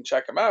site and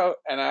check them out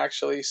and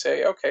actually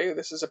say, okay,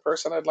 this is a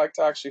person I'd like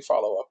to actually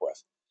follow up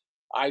with.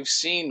 I've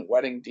seen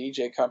wedding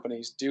DJ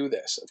companies do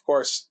this. Of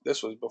course,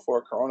 this was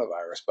before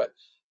coronavirus, but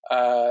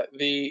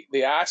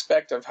the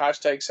aspect of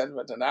hashtag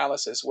sentiment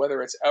analysis,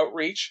 whether it's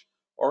outreach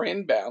or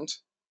inbound,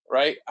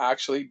 right,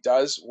 actually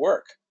does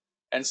work.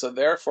 And so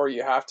therefore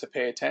you have to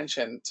pay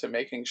attention to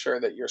making sure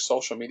that your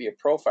social media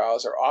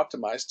profiles are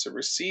optimized to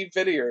receive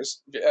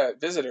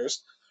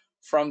visitors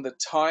from the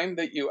time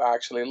that you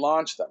actually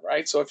launch them,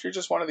 right? So if you're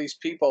just one of these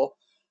people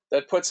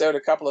that puts out a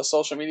couple of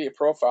social media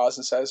profiles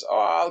and says, oh,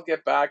 I'll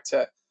get back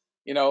to,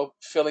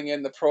 filling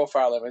in the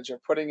profile image or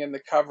putting in the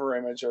cover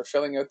image or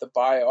filling out the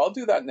bio, I'll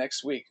do that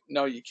next week.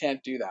 No, you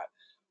can't do that.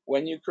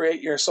 When you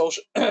create your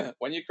social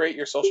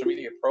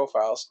media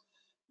profiles,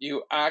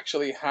 you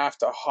actually have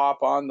to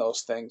hop on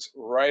those things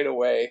right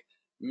away,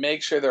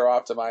 make sure they're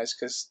optimized,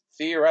 because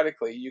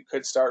theoretically you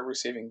could start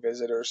receiving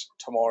visitors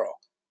tomorrow,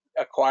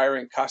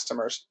 acquiring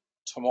customers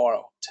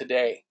tomorrow,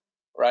 today,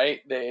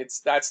 right?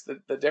 That's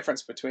the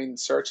difference between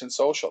search and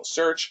social.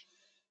 Search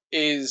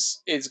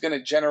is going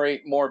to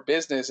generate more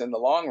business in the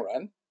long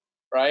run,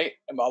 right?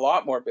 A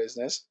lot more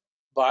business,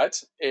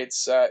 but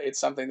it's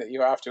something that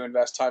you have to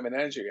invest time and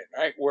energy in,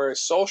 right? Whereas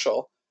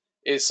social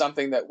is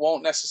something that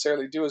won't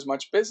necessarily do as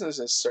much business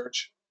as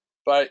search,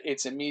 but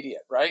it's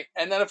immediate, right?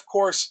 And then of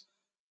course,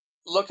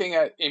 looking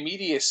at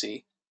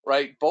immediacy,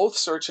 right? Both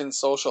search and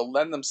social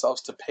lend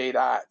themselves to paid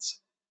ads.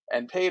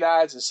 And paid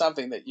ads is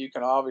something that you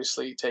can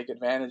obviously take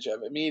advantage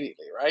of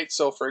immediately, right?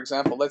 So for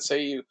example, let's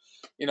say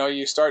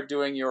you start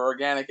doing your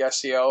organic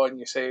SEO and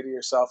you say to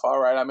yourself, all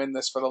right, I'm in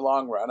this for the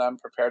long run. I'm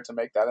prepared to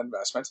make that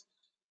investment,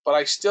 but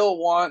I still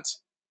want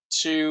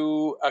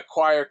to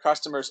acquire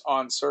customers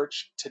on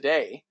search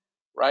today,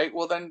 right?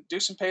 Well, then do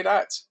some paid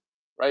ads,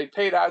 right?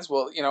 Paid ads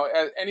will,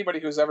 anybody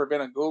who's ever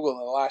been on Google in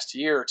the last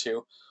year or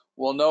two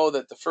will know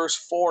that the first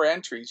 4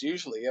 entries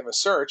usually of a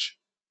search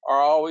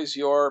are always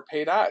your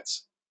paid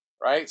ads,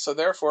 right? So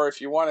therefore, if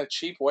you want a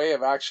cheap way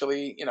of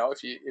actually,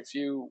 if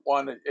you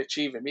want to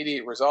achieve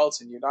immediate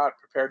results and you're not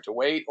prepared to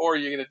wait, or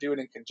you're going to do it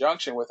in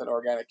conjunction with an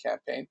organic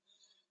campaign,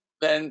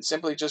 then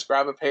simply just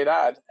grab a paid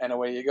ad and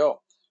away you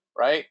go,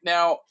 right?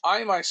 Now,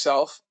 I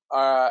myself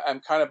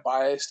am kind of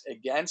biased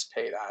against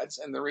paid ads,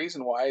 and the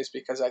reason why is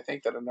because I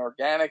think that an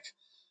organic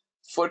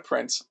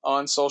footprint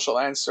on social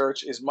and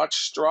search is much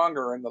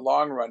stronger in the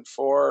long run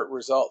for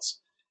results.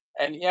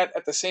 And yet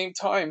at the same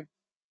time,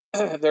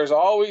 there's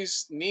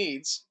always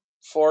needs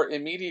for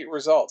immediate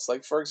results.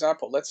 Like for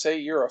example, let's say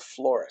you're a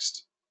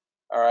florist,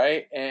 all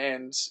right,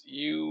 and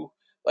you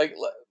like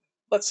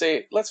let's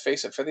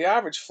face it, for the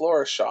average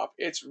florist shop,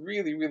 it's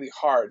really really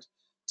hard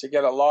to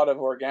get a lot of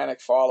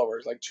organic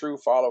followers, like true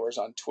followers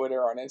on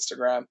Twitter, on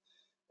Instagram.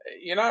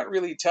 You're not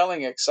really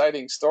telling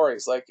exciting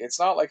stories. Like it's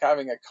not like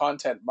having a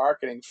content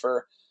marketing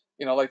for,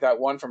 like that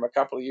one from a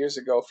couple of years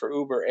ago for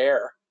Uber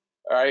Air,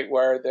 all right,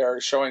 where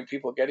they're showing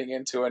people getting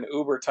into an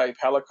Uber type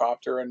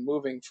helicopter and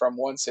moving from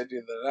one city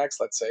to the next.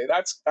 Let's say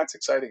that's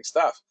exciting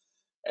stuff,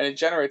 and it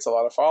generates a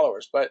lot of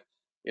followers. But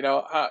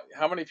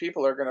how many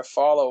people are going to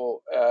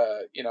follow,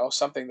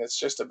 something that's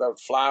just about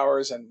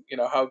flowers and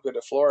how good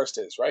a florist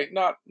is, right?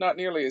 Not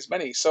nearly as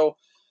many. So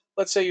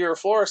let's say you're a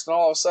florist and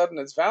all of a sudden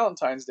it's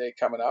Valentine's Day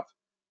coming up.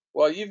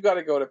 Well, you've got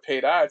to go to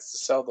paid ads to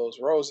sell those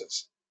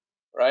roses,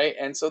 right?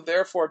 And so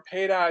therefore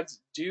paid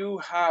ads do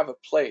have a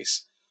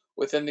place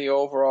within the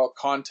overall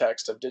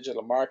context of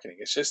digital marketing.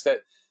 It's just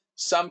that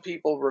some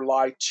people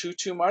rely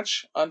too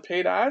much on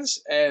paid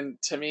ads,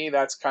 and to me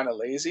that's kind of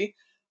lazy.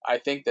 I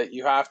think that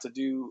you have to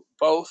do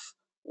both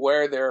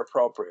where they're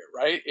appropriate,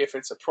 right? If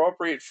it's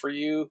appropriate for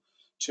you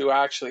to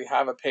actually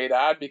have a paid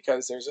ad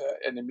because there's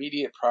an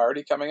immediate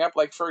priority coming up,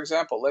 like for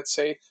example, let's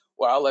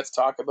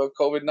talk about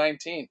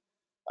COVID-19.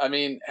 I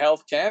mean,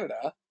 Health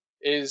Canada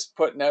is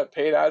putting out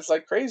paid ads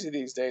like crazy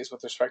these days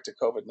with respect to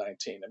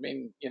COVID-19. I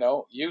mean,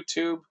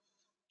 YouTube,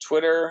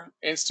 Twitter,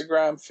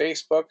 Instagram,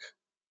 Facebook,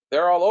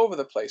 they're all over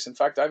the place. In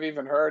fact, I've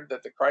even heard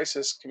that the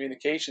crisis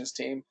communications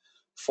team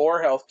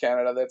for Health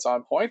Canada that's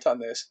on point on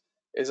this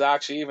is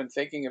actually even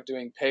thinking of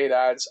doing paid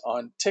ads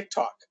on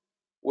TikTok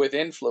with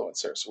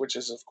influencers, which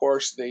is of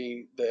course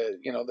the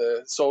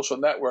social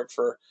network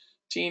for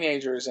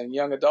teenagers and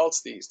young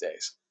adults these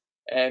days.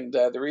 And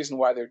the reason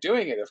why they're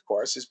doing it, of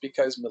course, is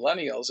because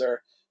millennials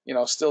are,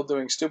 still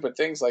doing stupid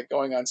things like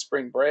going on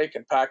spring break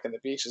and packing the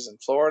beaches in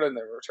Florida, and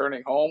they're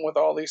returning home with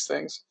all these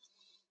things.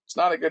 It's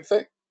not a good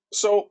thing.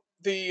 So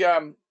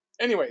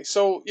anyway,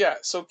 so yeah,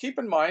 so keep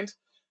in mind,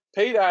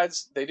 paid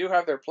ads, they do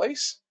have their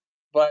place,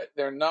 but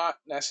they're not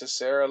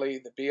necessarily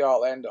the be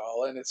all end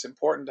all, and it's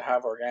important to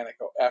have organic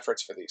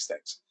efforts for these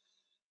things.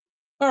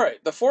 All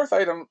right, the fourth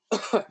item,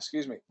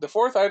 excuse me, the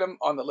fourth item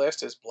on the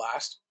list is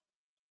blast.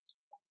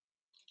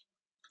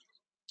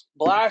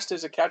 Blast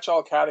is a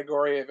catch-all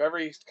category of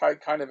every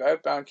kind of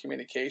outbound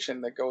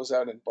communication that goes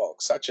out in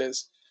bulk, such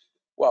as,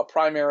 well,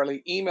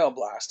 primarily email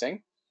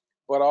blasting,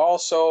 but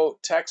also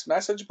text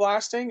message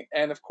blasting,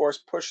 and of course,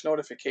 push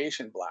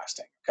notification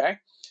blasting, okay?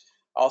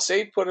 I'll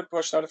say put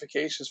push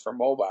notifications for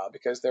mobile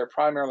because they're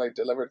primarily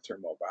delivered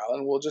through mobile,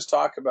 and we'll just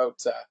talk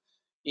about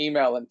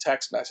email and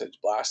text message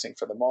blasting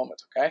for the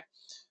moment, okay?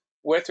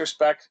 With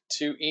respect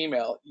to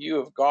email, you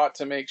have got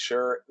to make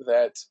sure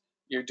that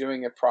you're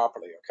doing it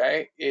properly,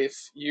 okay? If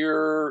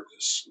you're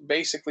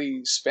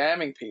basically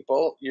spamming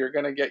people, you're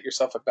going to get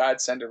yourself a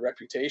bad sender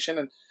reputation,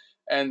 and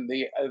and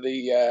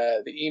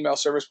the email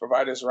service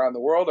providers around the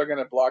world are going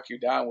to block you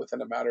down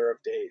within a matter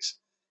of days.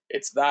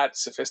 It's that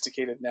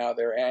sophisticated now.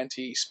 They're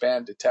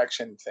anti-spam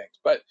detection things.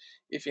 But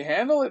if you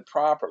handle it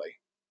properly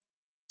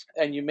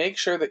and you make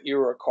sure that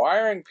you're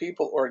acquiring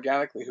people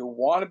organically who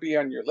want to be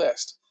on your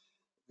list,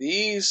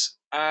 these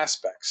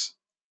aspects,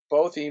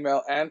 both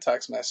email and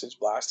text message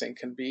blasting,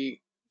 can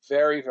be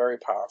very, very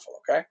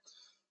powerful. Okay.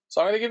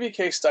 So I'm going to give you a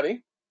case study.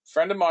 A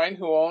friend of mine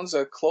who owns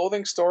a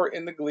clothing store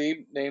in the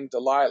Glebe named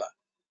Delilah.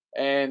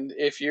 And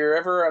if you're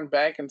ever on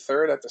Bank and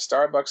Third at the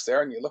Starbucks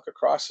there and you look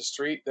across the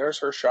street, there's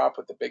her shop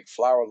with the big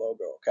flower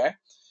logo, okay?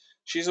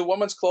 She's a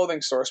women's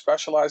clothing store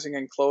specializing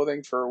in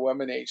clothing for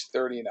women aged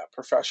 30 and up,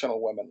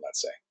 professional women,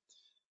 let's say.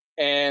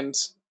 And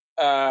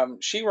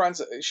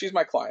she's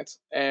my client,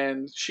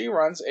 and she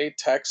runs a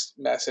text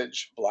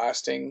message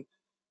blasting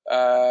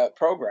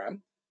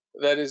program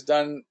that is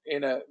done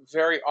in a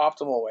very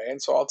optimal way.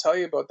 And so I'll tell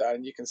you about that,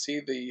 and you can see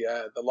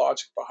the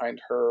logic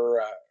behind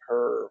her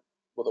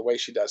the way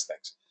she does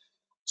things.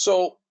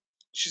 So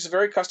she's a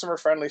very customer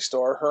friendly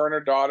store. Her and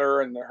her daughter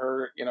and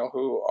her,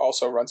 who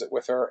also runs it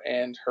with her,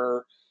 and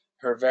her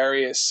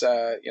various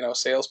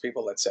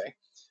salespeople, let's say.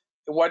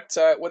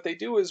 What they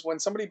do is when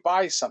somebody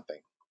buys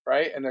something,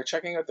 right, and they're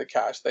checking out the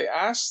cash, they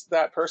ask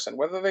that person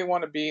whether they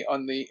want to be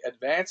on the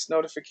advanced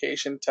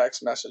notification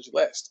text message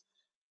list.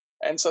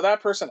 And so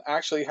that person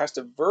actually has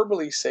to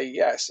verbally say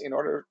yes in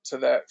order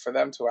for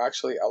them to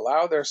actually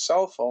allow their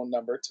cell phone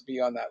number to be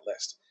on that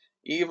list.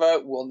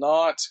 Eva will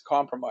not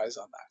compromise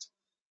on that.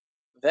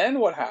 Then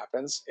what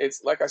happens,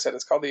 it's like I said,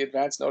 it's called the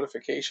Advanced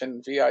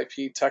Notification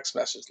VIP text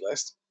message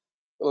list.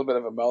 A little bit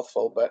of a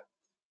mouthful, but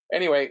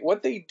anyway,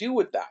 what they do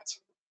with that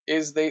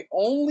is they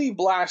only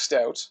blast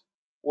out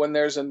when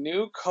there's a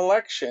new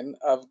collection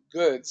of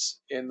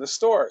goods in the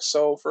store.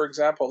 So for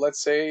example,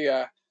 let's say,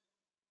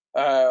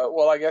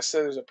 I guess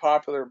there's a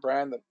popular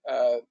brand that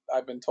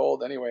I've been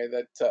told anyway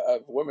that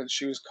of women's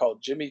shoes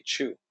called Jimmy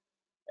Choo.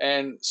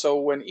 And so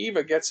when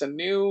Eva gets a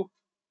new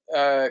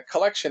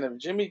collection of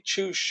Jimmy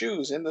Choo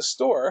shoes in the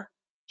store,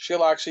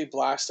 she'll actually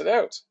blast it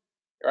out,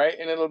 right?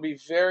 And it'll be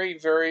very,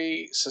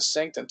 very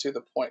succinct and to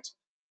the point.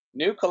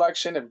 New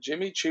collection of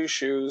Jimmy Choo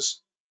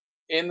shoes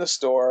in the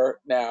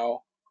store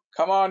now.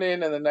 Come on in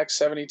the next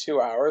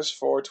 72 hours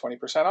for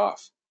 20%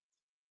 off.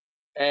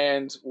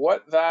 And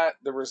what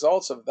the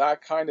results of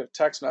that kind of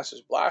text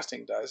message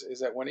blasting does is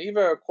that when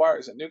Eva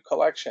acquires a new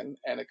collection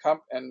and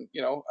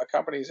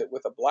accompanies it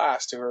with a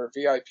blast to her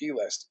VIP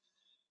list,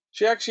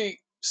 she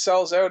actually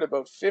sells out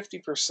about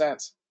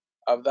 50%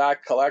 of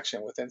that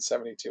collection within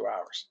 72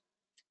 hours.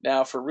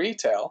 Now, for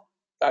retail,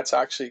 that's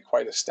actually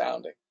quite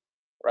astounding,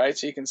 right?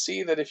 So you can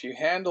see that if you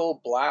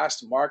handle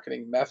blast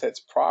marketing methods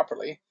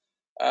properly,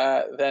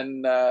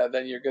 then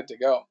you're good to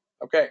go.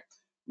 Okay,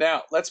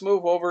 now let's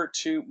move over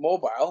to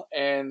mobile,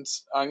 and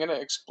I'm going to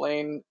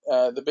explain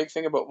the big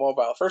thing about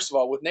mobile. First of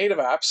all, with native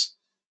apps,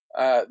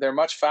 they're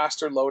much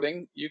faster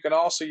loading. You can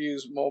also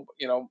use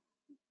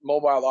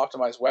mobile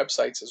optimized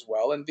websites as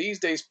well. And these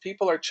days,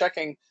 people are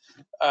checking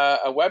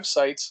a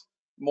website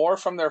more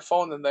from their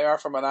phone than they are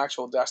from an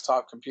actual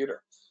desktop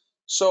computer.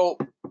 So,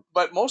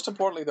 but most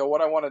importantly, though,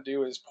 what I want to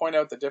do is point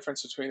out the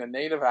difference between a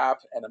native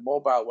app and a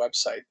mobile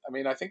website. I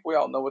mean, I think we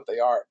all know what they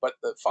are, but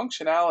the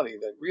functionality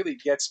that really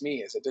gets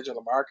me as a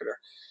digital marketer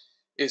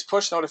is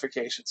push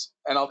notifications.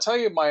 And I'll tell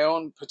you my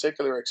own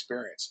particular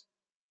experience.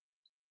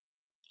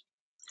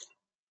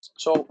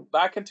 So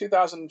back in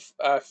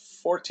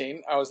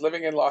 2014, I was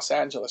living in Los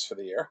Angeles for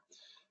the year.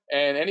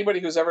 And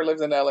anybody who's ever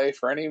lived in LA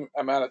for any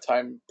amount of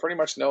time pretty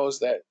much knows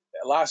that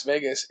Las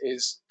Vegas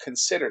is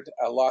considered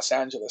a Los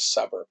Angeles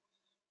suburb.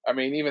 I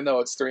mean, even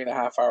though it's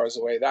 3.5 hours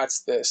away,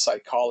 that's the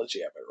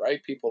psychology of it,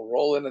 right? People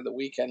roll in the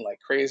weekend like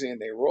crazy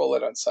and they roll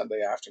it on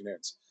Sunday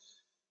afternoons.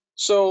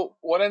 So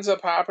what ends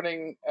up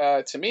happening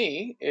to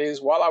me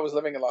is while I was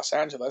living in Los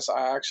Angeles,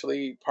 I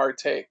actually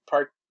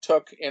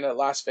partook in a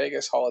Las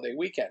Vegas holiday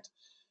weekend.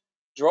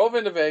 Drove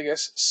into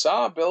Vegas,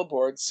 saw a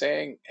billboard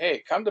saying,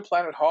 hey, come to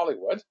Planet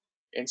Hollywood,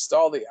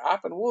 install the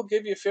app, and we'll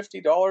give you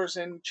 $50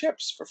 in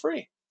chips for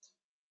free.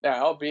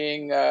 Now,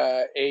 being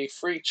a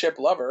free chip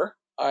lover,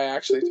 I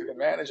actually took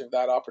advantage of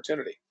that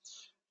opportunity.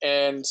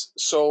 And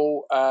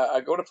so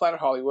I go to Planet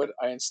Hollywood,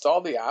 I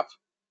install the app,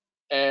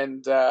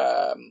 and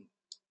I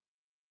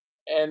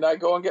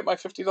go and get my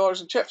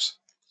 $50 in chips.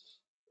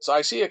 So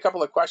I see a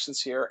couple of questions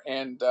here,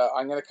 and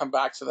I'm going to come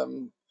back to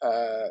them.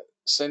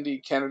 Cindy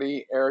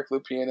Kennedy, Eric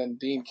Lupien, and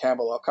Dean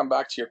Campbell. I'll come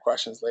back to your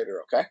questions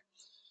later, okay?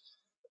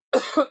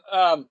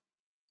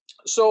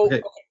 So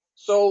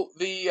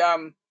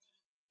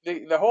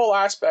the whole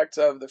aspect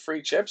of the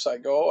free chips, I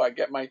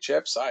get my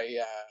chips,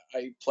 I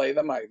play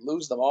them, I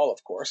lose them all,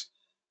 of course,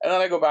 and then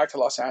I go back to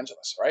Los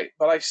Angeles, right?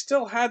 But I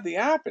still had the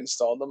app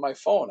installed on my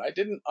phone. I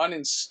didn't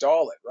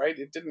uninstall it, right?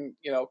 It didn't,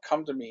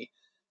 come to me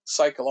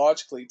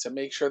psychologically to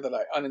make sure that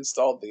I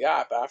uninstalled the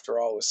app after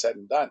all was said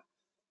and done.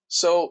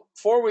 So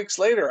 4 weeks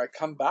later, I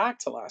come back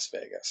to Las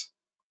Vegas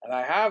and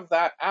I have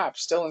that app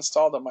still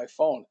installed on my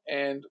phone.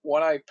 And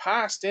when I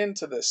passed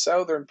into the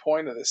southern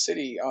point of the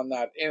city on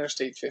that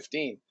Interstate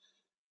 15,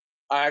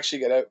 I actually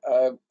get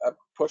a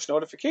push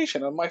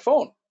notification on my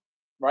phone,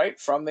 right,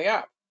 from the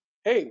app.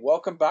 Hey,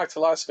 welcome back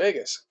to Las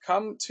Vegas.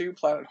 Come to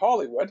Planet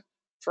Hollywood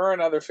for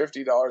another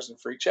 $50 in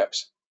free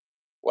chips.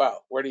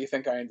 Well, where do you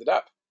think I ended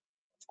up?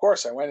 Of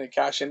course, I went and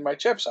cashed in my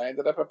chips. I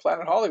ended up at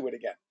Planet Hollywood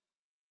again.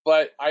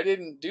 But I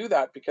didn't do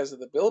that because of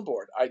the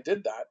billboard. I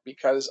did that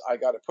because I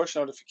got a push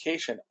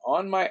notification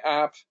on my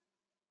app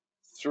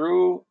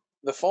through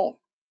the phone,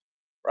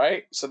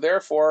 right? So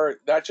therefore,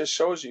 that just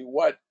shows you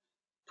what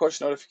push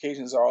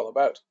notifications are all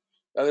about.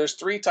 Now, there's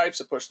three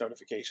types of push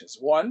notifications.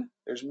 One,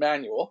 there's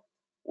manual,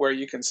 where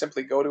you can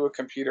simply go to a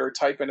computer,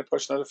 type in a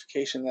push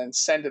notification, then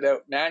send it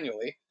out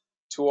manually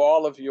to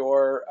all of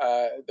your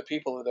the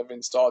people that have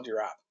installed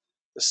your app.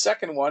 The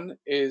second one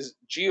is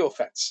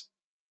geofence,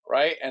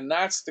 right? And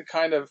that's the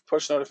kind of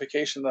push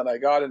notification that I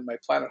got in my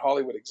Planet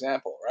Hollywood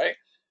example, right?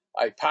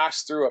 I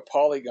passed through a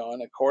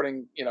polygon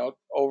according,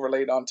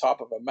 overlaid on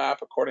top of a map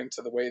according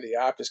to the way the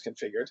app is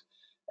configured.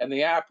 And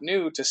the app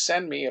knew to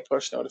send me a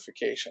push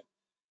notification.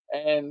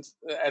 And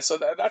so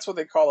that's what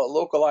they call a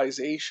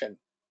localization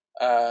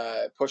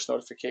push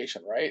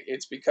notification, right?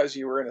 It's because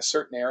you were in a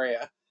certain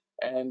area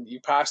and you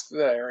passed through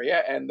that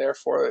area, and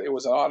therefore it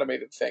was an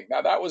automated thing.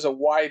 Now, that was a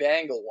wide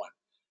angle one,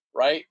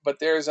 right? But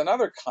there's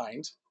another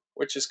kind,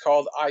 which is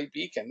called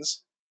iBeacons,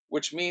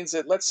 which means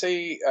that let's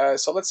say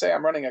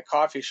I'm running a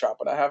coffee shop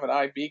and I have an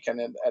iBeacon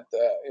in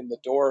the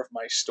door of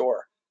my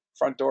store,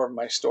 front door of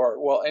my store.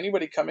 Well,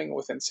 anybody coming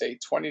within, say,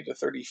 20 to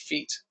 30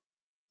 feet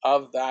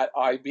of that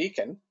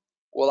iBeacon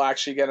will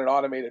actually get an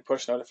automated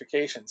push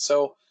notification.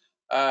 So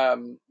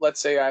let's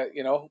say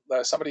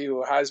somebody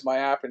who has my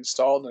app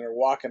installed and are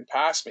walking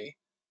past me,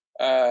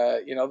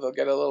 they'll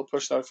get a little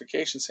push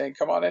notification saying,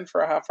 "Come on in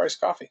for a half-price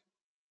coffee."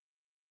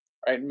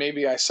 Right?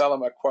 Maybe I sell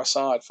them a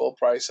croissant at full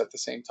price at the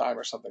same time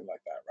or something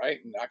like that,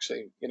 right? And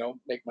actually,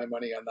 make my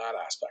money on that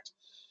aspect.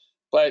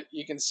 But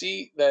you can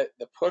see that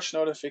the push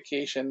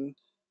notification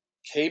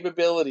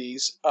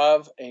capabilities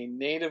of a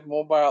native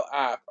mobile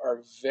app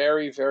are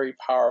very, very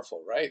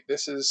powerful, right?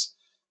 This is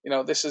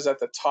at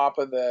the top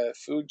of the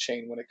food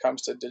chain when it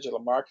comes to digital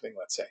marketing,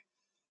 let's say.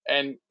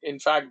 And in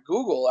fact,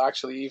 Google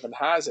actually even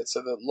has it.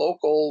 So the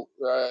local,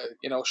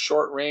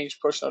 short range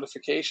push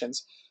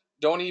notifications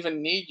don't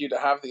even need you to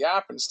have the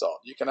app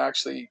installed. You can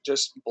actually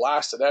just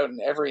blast it out,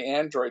 and every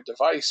Android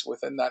device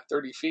within that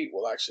 30 feet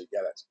will actually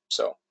get it.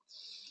 So,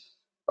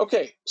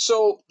 okay,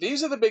 so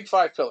these are the big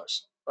five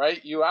pillars,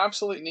 right? You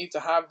absolutely need to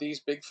have these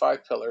big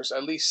five pillars,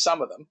 at least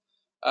some of them,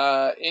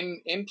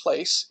 in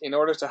place in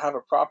order to have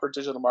a proper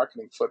digital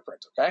marketing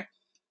footprint, okay?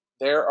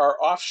 There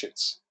are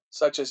offshoots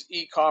such as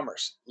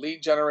e-commerce,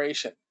 lead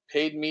generation,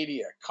 paid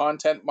media,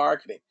 content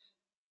marketing,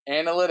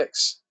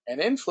 analytics,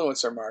 and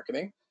influencer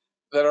marketing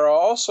that are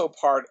also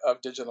part of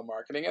digital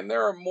marketing. And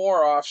there are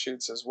more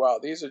offshoots as well.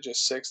 These are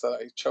just 6 that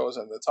I chose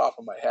on the top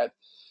of my head.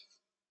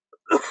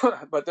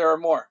 But there are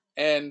more.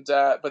 And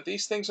but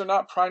these things are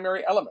not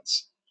primary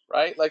elements,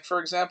 right? Like, for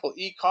example,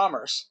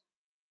 e-commerce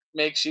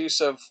makes use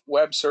of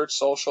web search,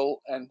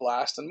 social, and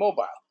blast and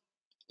mobile.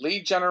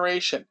 Lead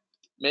generation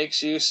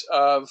makes use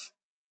of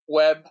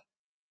web,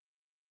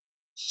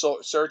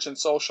 search, and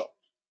social,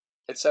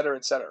 et cetera,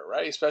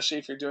 right? Especially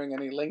if you're doing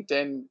any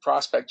LinkedIn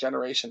prospect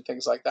generation,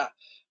 things like that.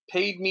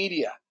 Paid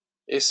media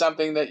is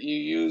something that you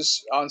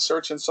use on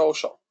search and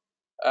social.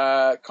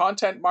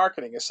 Content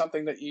marketing is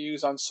something that you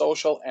use on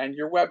social and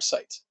your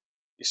website.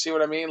 You see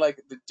what I mean?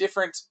 Like there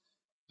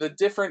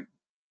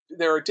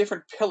are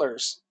different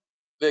pillars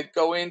that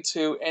go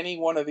into any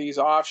one of these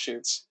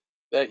offshoots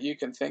that you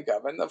can think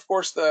of. And of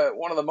course,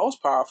 one of the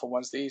most powerful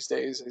ones these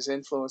days is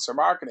influencer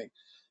marketing,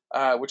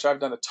 which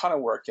I've done a ton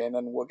of work in,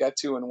 and we'll get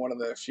to in one of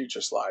the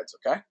future slides.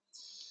 Okay.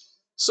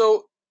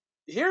 So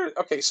there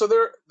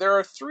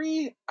are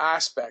 3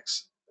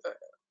 aspects.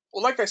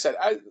 Well, like I said,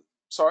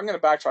 so I'm going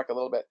to backtrack a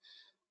little bit.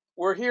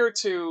 We're here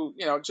to,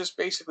 just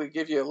basically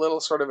give you a little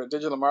sort of a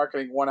digital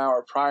marketing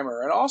 1-hour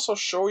primer, and also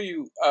show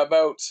you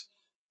about,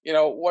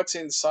 what's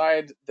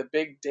inside the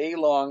big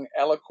day-long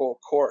Eloquo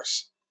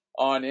course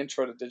on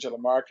Intro to Digital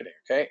Marketing.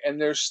 Okay,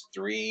 and there's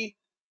 3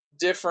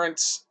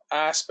 different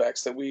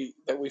aspects that we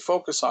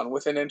focus on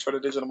within Intro to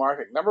Digital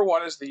Marketing. Number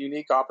 1 is the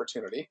unique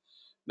opportunity.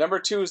 Number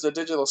 2 is the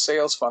digital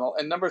sales funnel,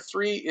 and number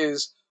 3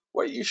 is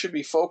what you should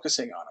be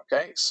focusing on.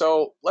 Okay,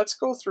 so let's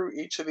go through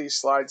each of these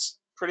slides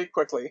pretty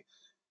quickly,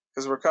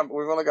 because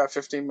we've only got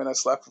 15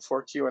 minutes left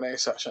before Q&A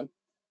session.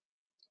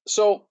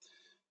 So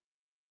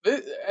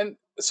the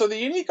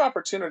unique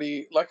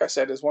opportunity, like I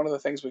said, is one of the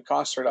things we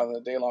concentrate on in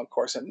the day-long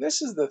course. And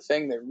this is the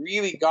thing that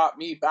really got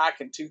me back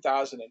in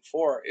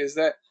 2004, is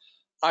that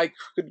I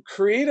could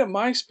create a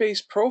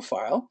MySpace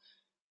profile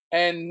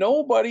and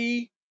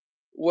nobody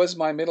was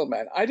my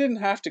middleman. I didn't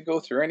have to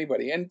go through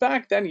anybody. And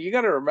back then, you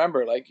got to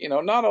remember,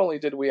 not only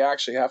did we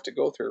actually have to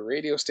go through a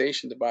radio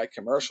station to buy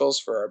commercials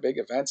for our big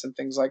events and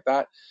things like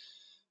that,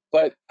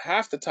 but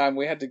half the time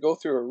we had to go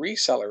through a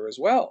reseller as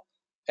well.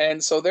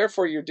 And so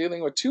therefore you're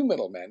dealing with 2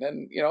 middlemen.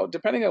 And,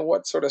 depending on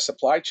what sort of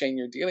supply chain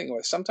you're dealing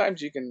with,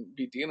 sometimes you can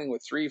be dealing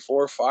with 3,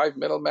 4, 5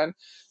 middlemen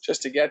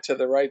just to get to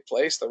the right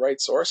place, the right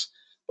source.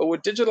 But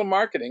with digital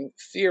marketing,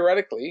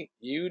 theoretically,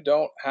 you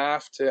don't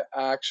have to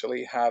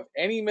actually have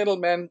any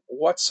middlemen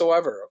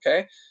whatsoever,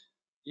 okay?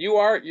 You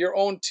are your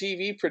own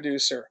TV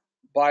producer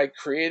by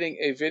creating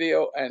a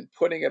video and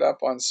putting it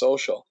up on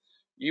social.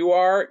 You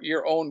are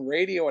your own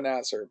radio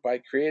announcer by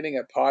creating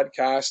a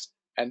podcast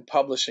and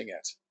publishing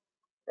it,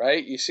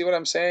 right? You see what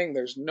I'm saying?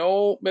 There's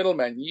no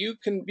middlemen. You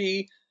can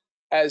be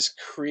as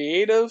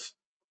creative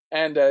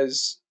and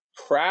as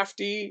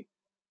crafty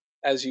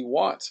as you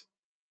want.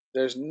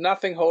 There's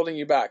nothing holding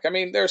you back. I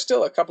mean, there's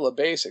still a couple of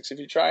basics. If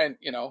you try and,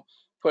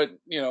 put,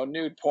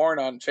 nude porn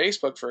on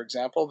Facebook, for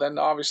example, then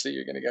obviously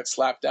you're going to get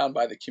slapped down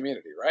by the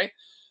community, right?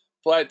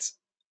 But,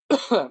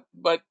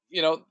 but,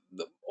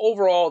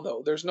 overall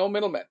though, there's no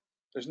middleman.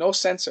 There's no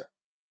censor,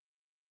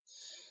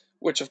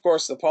 which of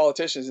course the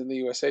politicians in the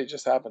USA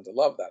just happen to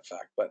love that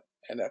fact,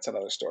 and that's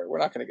another story. We're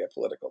not going to get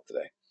political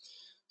today.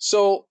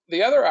 So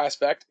the other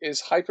aspect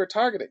is hyper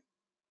targeting.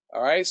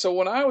 All right. So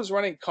when I was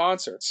running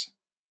concerts,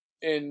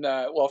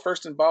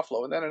 first in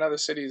Buffalo and then in other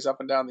cities up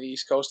and down the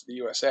east coast of the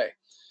USA,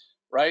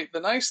 right? The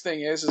nice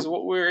thing is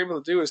what we were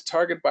able to do is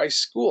target by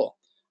school,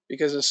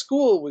 because a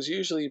school was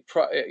usually,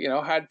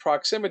 had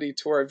proximity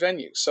to our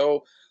venue.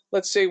 So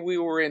let's say we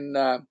were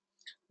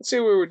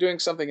doing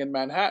something in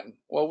Manhattan.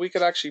 Well, we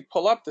could actually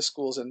pull up the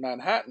schools in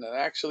Manhattan and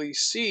actually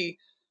see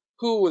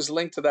who was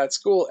linked to that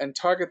school and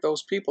target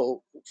those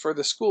people for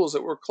the schools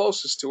that were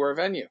closest to our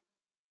venue,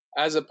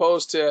 as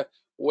opposed to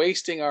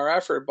wasting our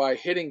effort by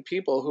hitting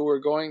people who were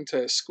going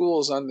to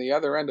schools on the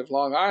other end of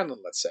Long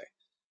Island, let's say,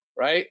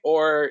 right?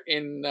 Or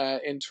in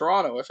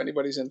Toronto, if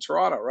anybody's in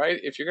Toronto, right?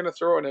 If you're going to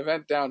throw an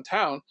event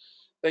downtown,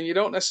 then you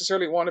don't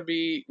necessarily want to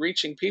be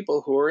reaching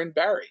people who are in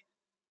Barrie,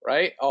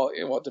 right? Well,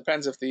 it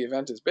depends if the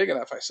event is big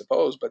enough, I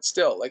suppose, but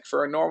still, like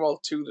for a normal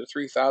 2,000 to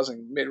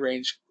 3,000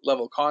 mid-range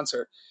level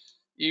concert,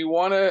 you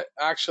want to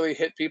actually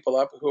hit people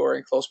up who are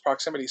in close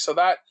proximity. So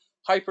that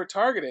hyper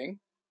targeting,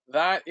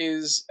 that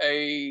is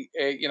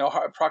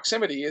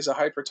proximity is a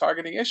hyper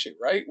targeting issue,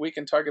 right? We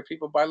can target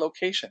people by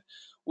location.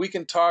 We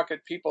can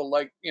target people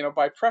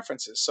by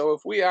preferences. So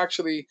if we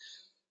actually,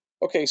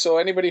 so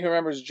anybody who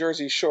remembers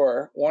Jersey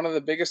Shore, one of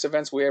the biggest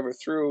events we ever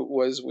threw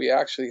was we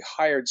actually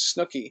hired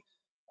Snooki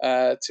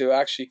to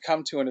actually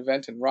come to an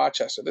event in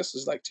Rochester. This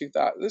is like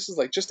 2000. This is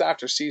like just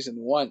after season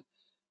 1.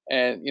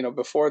 And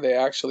before they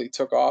actually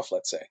took off,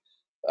 let's say.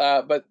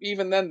 But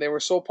even then, they were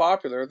so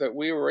popular that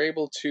we were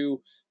able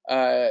to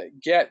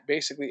get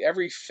basically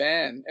every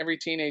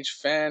teenage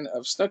fan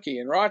of Snooki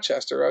in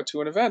Rochester out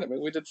to an event. I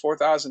mean, we did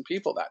 4,000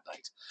 people that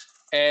night,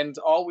 and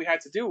all we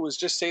had to do was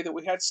just say that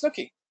we had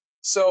Snooki.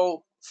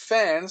 So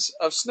fans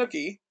of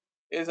Snooki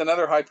is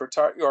another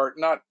or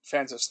not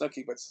fans of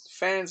Snooki, but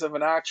fans of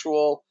an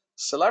actual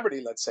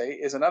celebrity, let's say,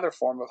 is another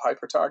form of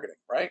hyper targeting,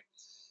 right?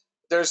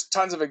 There's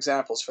tons of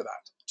examples for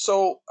that.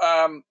 So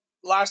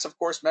last, of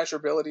course,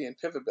 measurability and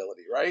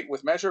pivotability, right?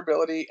 With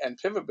measurability and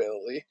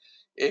pivotability,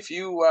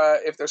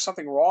 if there's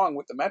something wrong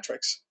with the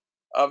metrics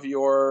of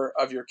your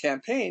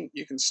campaign,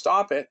 you can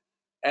stop it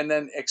and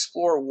then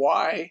explore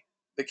why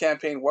the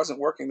campaign wasn't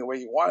working the way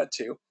you wanted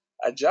to,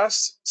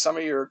 adjust some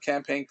of your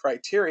campaign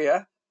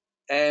criteria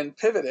and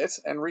pivot it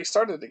and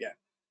restart it again.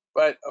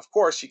 But of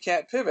course, you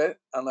can't pivot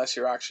unless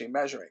you're actually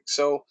measuring.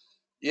 So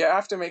you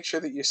have to make sure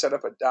that you set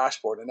up a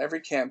dashboard in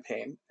every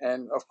campaign.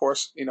 And of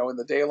course, in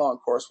the day-long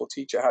course, we'll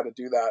teach you how to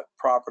do that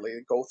properly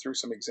and go through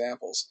some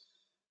examples.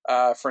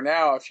 For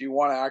now, if you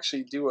want to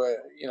actually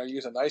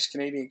use a nice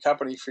Canadian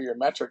company for your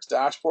metrics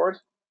dashboard,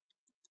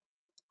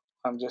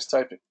 I'm just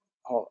typing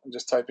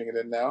it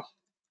in now.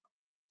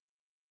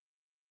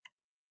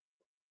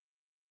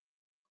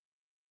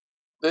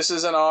 This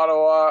is an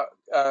Ottawa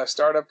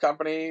startup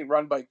company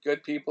run by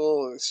good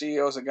people. The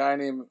CEO is a guy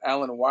named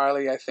Alan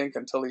Wiley, I think,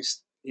 until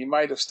he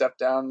might have stepped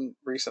down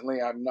recently.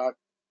 I'm not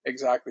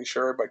exactly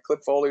sure, but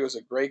Klipfolio is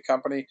a great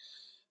company,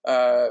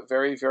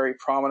 very, very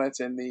prominent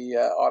in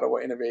the Ottawa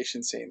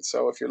innovation scene.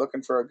 So if you're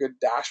looking for a good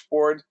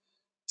dashboard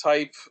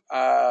type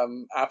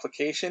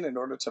application in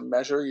order to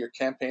measure your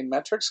campaign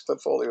metrics,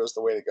 Klipfolio is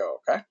the way to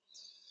go, okay?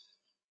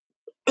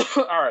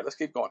 All right, let's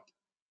keep going.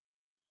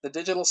 The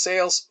digital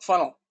sales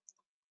funnel.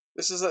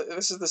 This is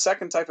the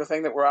second type of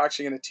thing that we're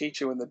actually going to teach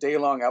you in the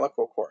day-long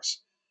Eloqua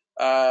course.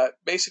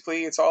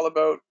 Basically, it's all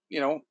about,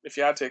 if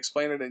you had to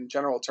explain it in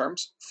general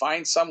terms,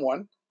 find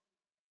someone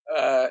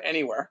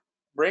anywhere,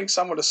 bring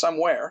someone to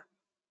somewhere,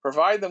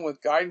 provide them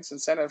with guidance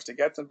incentives to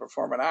get them to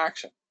perform an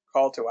action,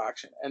 call to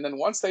action. And then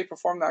once they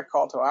perform that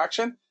call to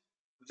action,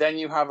 then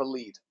you have a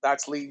lead.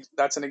 That's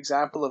an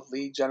example of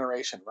lead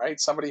generation, right?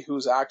 Somebody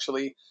who's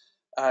actually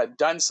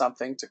done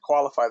something to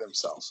qualify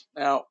themselves.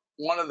 Now,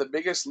 one of the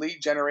biggest lead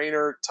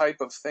generator type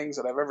of things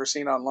that I've ever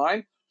seen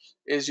online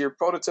is your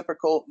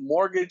prototypical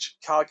mortgage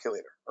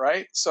calculator,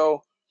 right?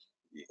 So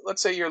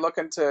let's say you're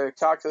looking to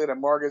calculate a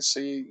mortgage. So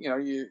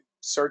you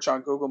search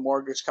on Google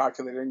mortgage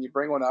calculator and you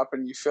bring one up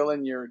and you fill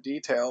in your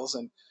details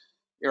and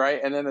right.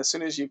 And then as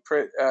soon as you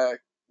click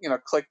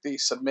the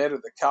submit or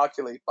the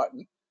calculate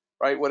button,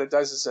 right, what it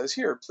does is says,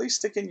 here, please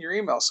stick in your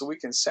email so we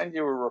can send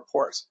you a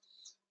report.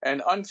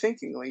 And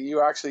unthinkingly,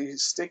 you actually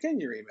stick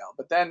in your email.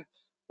 But then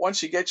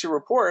once you get your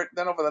report,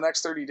 then over the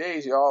next 30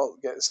 days, you all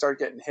start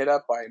getting hit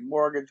up by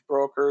mortgage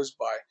brokers,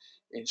 by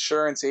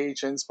insurance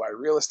agents, by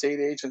real estate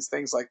agents,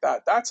 things like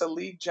that. That's a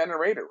lead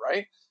generator,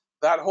 right?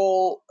 That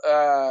whole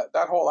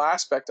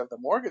aspect of the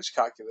mortgage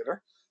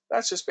calculator,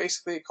 that's just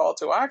basically a call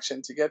to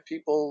action to get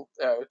people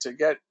to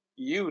get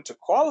you to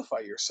qualify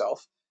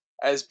yourself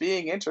as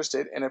being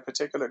interested in a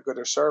particular good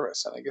or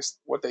service. And I guess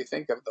what they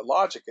think of the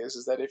logic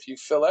is that if you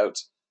fill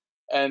out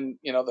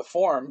the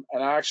form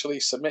and actually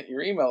submit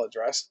your email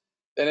address,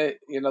 then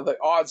the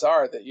odds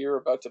are that you're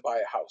about to buy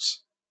a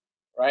house.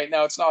 Right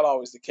now, it's not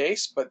always the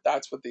case, but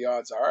that's what the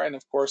odds are. And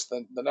of course,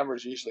 the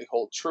numbers usually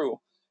hold true.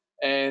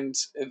 And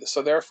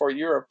so therefore,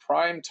 you're a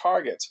prime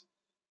target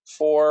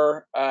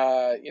for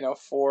all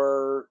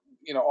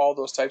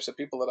those types of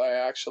people that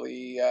I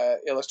actually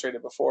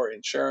illustrated before: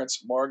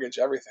 insurance, mortgage,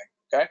 everything.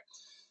 Okay.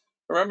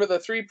 Remember, the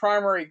three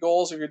primary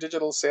goals of your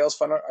digital sales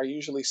funnel are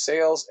usually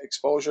sales,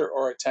 exposure,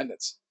 or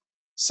attendance.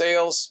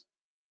 Sales,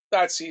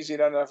 that's easy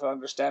to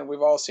understand.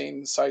 We've all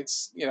seen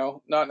sites,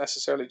 not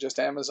necessarily just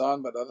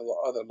Amazon, but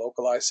other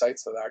localized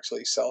sites that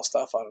actually sell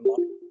stuff on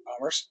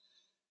e-commerce.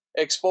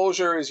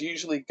 Exposure is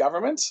usually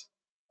government,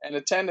 and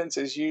attendance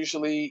is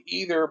usually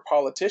either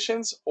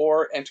politicians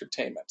or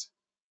entertainment,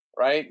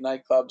 right?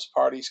 Nightclubs,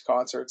 parties,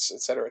 concerts,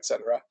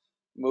 etc.,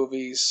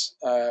 movies,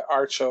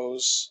 art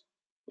shows,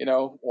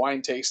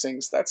 wine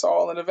tastings. That's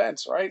all an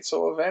event, right?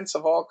 So events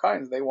of all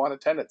kinds, they want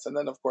attendance. And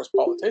then, of course,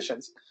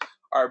 politicians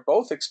are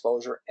both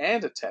exposure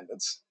and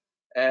attendance.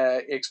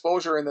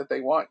 Exposure in that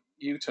they want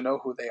you to know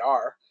who they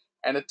are,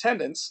 and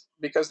attendance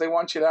because they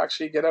want you to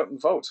actually get out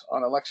and vote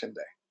on election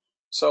day.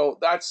 So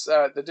that's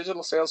the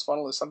digital sales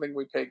funnel is something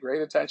we pay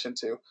great attention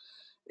to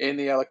in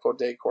the Eloquo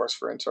Day course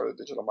for Intro to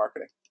Digital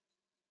Marketing.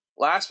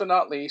 Last but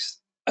not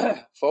least,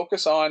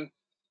 focus on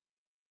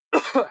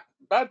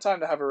bad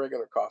time to have a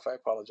regular cough. I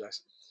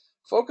apologize.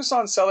 Focus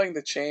on selling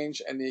the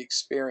change and the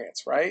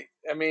experience, right?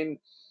 I mean,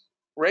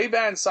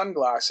 Ray-Ban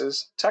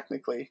sunglasses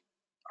technically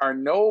are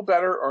no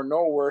better or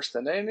no worse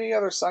than any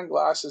other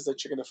sunglasses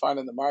that you're going to find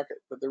in the market.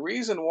 But the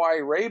reason why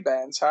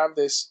Ray-Bans have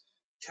this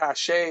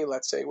cachet,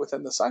 let's say,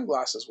 within the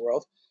sunglasses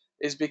world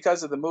is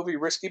because of the movie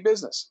Risky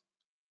Business.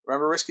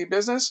 Remember Risky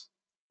Business?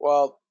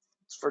 Well,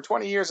 for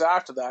 20 years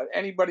after that,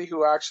 anybody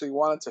who actually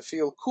wanted to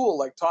feel cool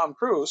like Tom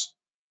Cruise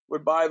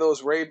would buy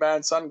those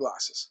Ray-Ban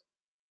sunglasses.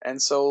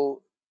 And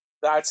so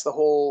that's the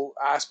whole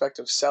aspect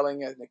of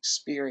selling an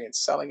experience,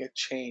 selling a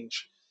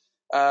change.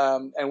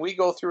 And we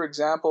go through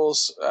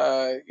examples,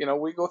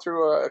 we go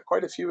through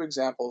quite a few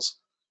examples.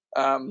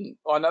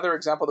 Another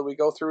example that we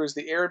go through is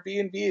the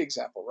Airbnb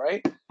example,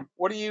 right?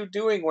 What are you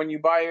doing when you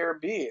buy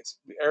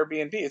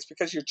Airbnb? It's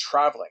because you're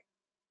traveling,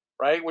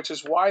 right? Which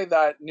is why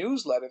that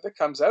newsletter that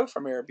comes out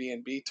from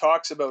Airbnb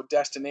talks about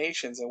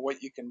destinations and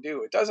what you can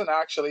do. It doesn't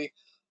actually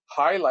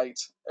highlight,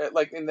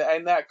 like in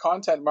that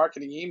content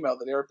marketing email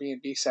that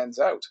Airbnb sends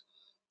out,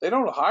 they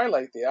don't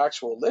highlight the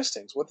actual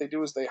listings. What they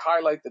do is they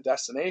highlight the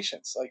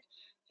destinations. Like,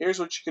 here's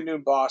what you can do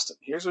in Boston.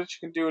 Here's what you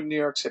can do in New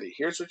York City.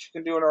 Here's what you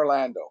can do in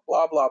Orlando,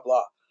 blah, blah,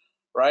 blah,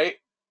 right?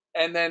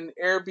 And then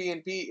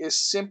Airbnb is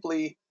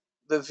simply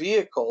the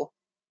vehicle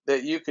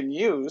that you can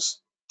use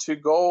to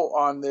go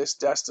on this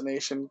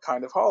destination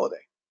kind of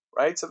holiday,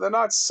 right? So they're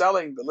not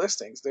selling the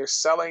listings. They're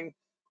selling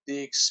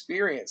the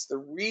experience, the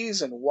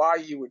reason why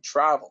you would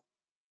travel.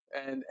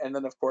 And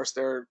then, of course,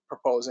 they're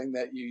proposing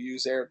that you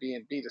use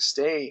Airbnb to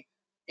stay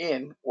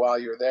in while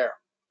you're there,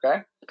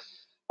 okay?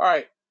 All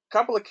right, a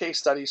couple of case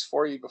studies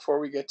for you before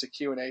we get to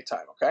Q&A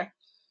time, okay?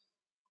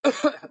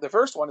 The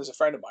first one is a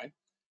friend of mine.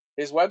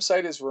 His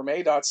website is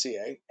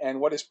reme.ca, and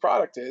what his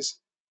product is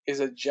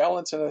a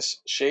gelatinous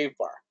shave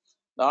bar.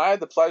 Now, I had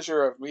the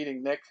pleasure of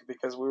meeting Nick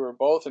because we were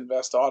both in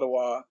Invest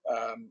Ottawa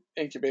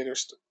incubator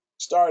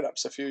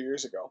startups a few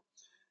years ago.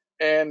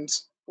 And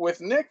with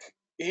Nick,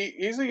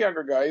 he's a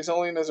younger guy. He's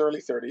only in his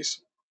early 30s.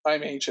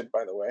 I'm ancient,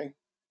 by the way,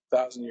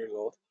 1,000 years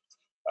old.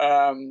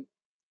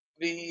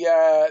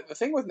 The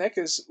thing with Nick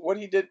is what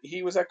he did.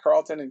 He was at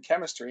Carleton in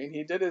chemistry, and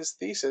he did his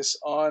thesis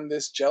on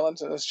this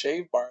gelatinous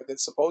shave bar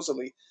that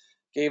supposedly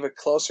gave a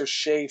closer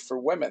shave for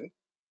women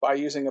by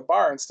using a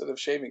bar instead of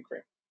shaving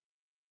cream.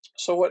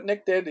 So what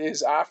Nick did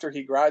is after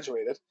he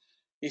graduated,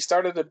 he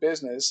started a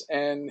business,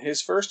 and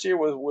his first year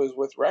was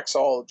with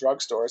Rexall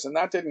drugstores, and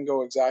that didn't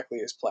go exactly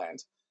as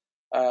planned.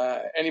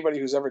 Anybody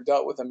who's ever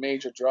dealt with a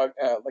major drug,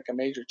 like a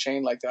major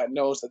chain like that,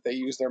 knows that they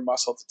use their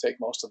muscle to take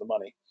most of the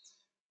money.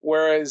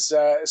 Whereas,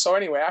 so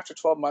anyway, after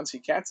 12 months, he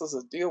cancels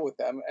his deal with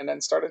them and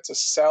then started to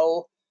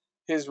sell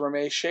his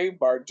Reme shave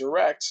bar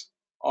direct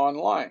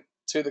online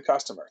to the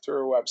customer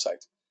through a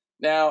website.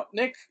 Now,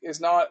 Nick is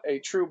not a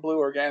true blue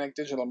organic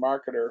digital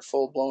marketer,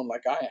 full blown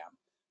like I am,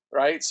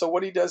 right? So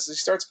what he does is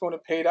he starts going to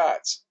paid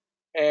ads.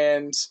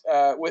 And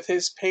with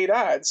his paid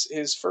ads,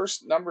 his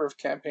first number of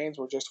campaigns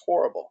were just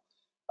horrible.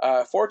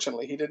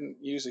 Fortunately, he didn't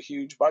use a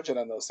huge budget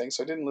on those things,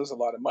 so he didn't lose a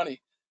lot of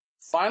money.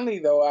 Finally,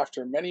 though,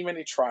 after many,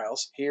 many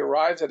trials, he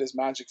arrives at his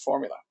magic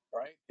formula,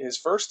 right? His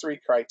first three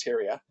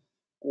criteria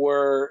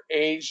were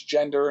age,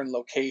 gender, and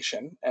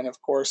location. And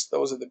of course,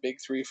 those are the big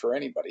three for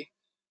anybody.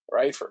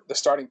 right? For the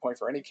starting point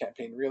for any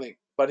campaign, really.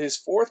 But his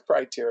fourth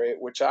criteria,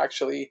 which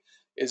actually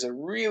is a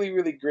really,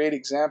 really great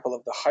example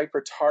of the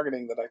hyper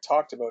targeting that I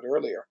talked about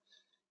earlier.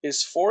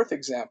 His fourth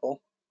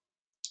example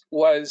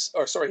was,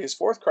 or sorry, his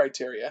fourth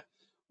criteria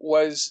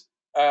was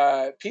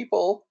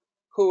people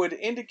who had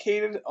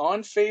indicated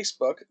on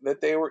Facebook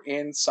that they were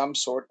in some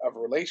sort of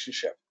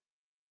relationship.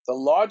 The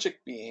logic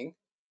being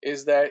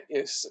is that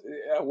is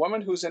a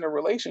woman who's in a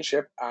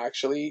relationship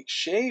actually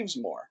shaves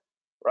more,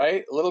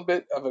 right? A little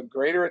bit of a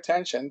greater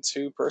attention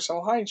to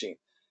personal hygiene.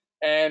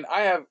 And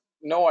I have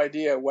no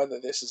idea whether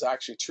this is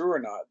actually true or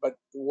not, but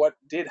what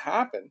did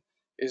happen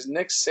is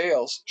Nick's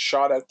sales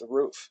shot out the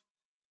roof.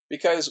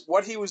 Because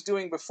what he was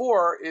doing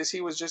before is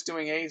he was just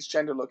doing age,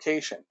 gender,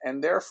 location.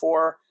 And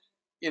therefore,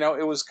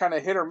 it was kind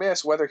of hit or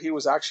miss whether he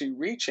was actually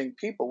reaching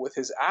people with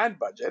his ad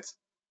budget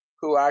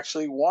who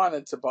actually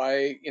wanted to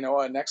buy,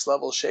 a next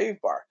level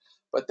shave bar.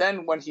 But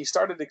then when he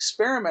started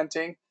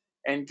experimenting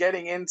and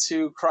getting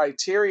into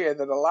criteria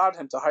that allowed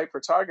him to hyper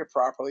target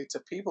properly to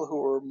people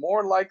who were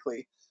more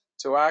likely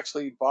to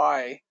actually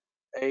buy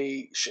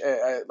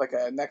like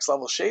a next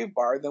level shave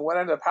bar, then what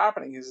ended up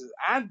happening is his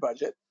ad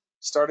budget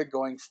started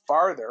going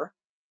farther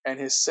and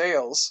his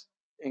sales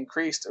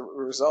increased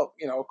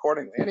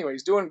accordingly. Anyway,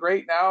 he's doing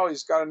great now.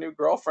 He's got a new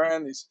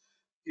girlfriend.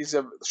 He's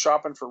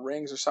shopping for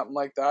rings or something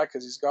like that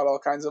because he's got all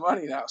kinds of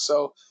money now.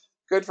 So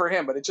good for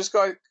him. But it just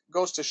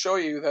goes to show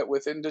you that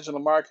within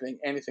digital marketing,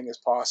 anything is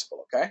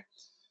possible. Okay.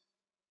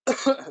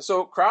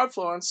 So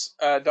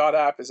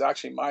Crowdfluence.app is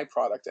actually my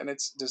product, and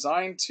it's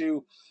designed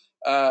to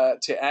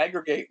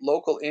aggregate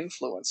local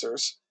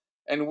influencers.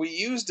 And we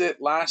used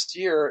it last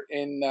year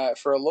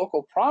for a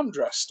local prom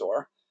dress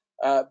store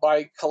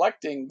by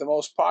collecting the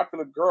most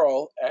popular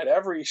girl at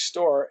every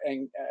store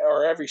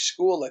or every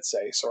school, let's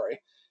say,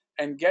 sorry,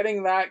 and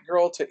getting that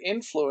girl to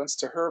influence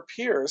to her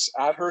peers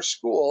at her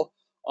school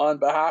on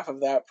behalf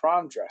of that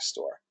prom dress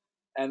store.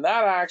 And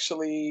that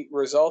actually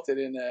resulted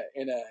in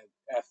a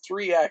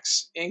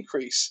 3x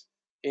increase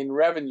in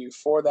revenue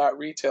for that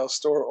retail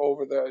store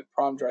over the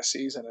prom dress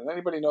season. And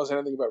anybody knows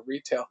anything about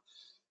retail,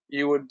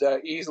 you would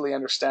easily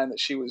understand that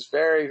she was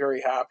very, very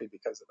happy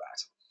because of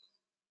that.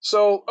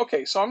 So,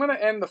 okay, so I'm going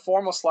to end the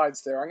formal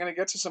slides there. I'm going to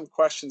get to some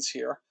questions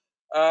here.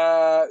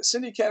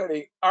 Cindy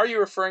Kennedy, are you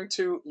referring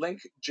to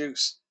Link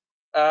Juice?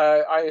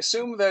 I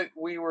assume that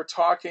we were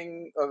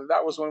talking,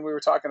 that was when we were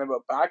talking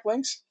about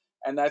backlinks,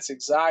 and that's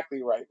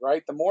exactly right,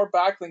 right? The more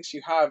backlinks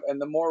you have and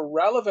the more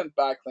relevant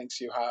backlinks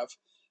you have,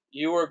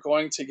 you are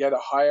going to get a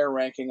higher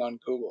ranking on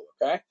Google,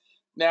 okay?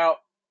 Now,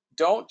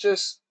 don't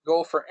just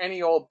go for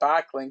any old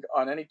backlink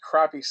on any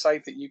crappy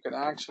site that you can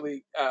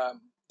actually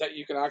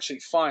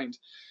find.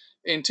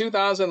 In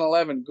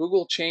 2011,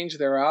 Google changed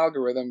their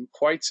algorithm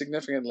quite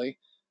significantly.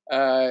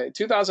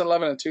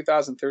 2011 and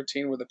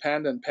 2013 were the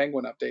Panda and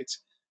Penguin updates,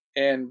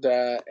 and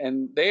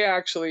they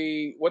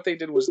actually, what they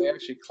did was they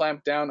actually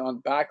clamped down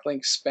on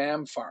backlink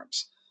spam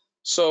farms.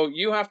 So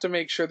you have to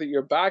make sure that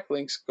your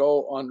backlinks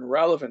go on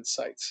relevant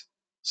sites.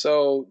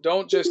 So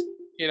don't just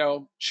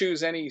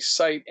choose any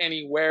site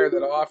anywhere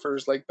that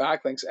offers like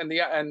backlinks,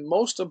 and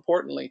most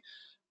importantly,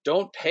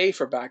 don't pay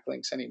for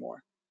backlinks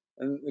anymore.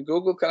 And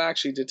Google can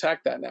actually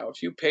detect that now.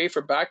 If you pay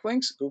for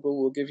backlinks,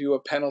 Google will give you a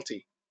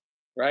penalty,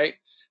 right?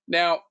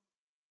 Now,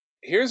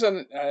 here's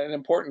an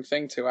important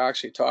thing to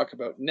actually talk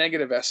about,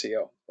 negative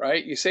SEO,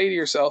 right? You say to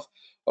yourself,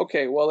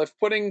 okay, well, if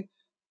putting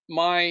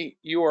my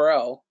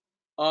URL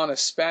on a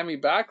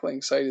spammy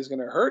backlink site is going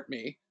to hurt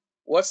me,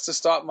 what's to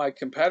stop my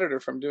competitor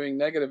from doing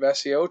negative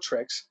SEO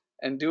tricks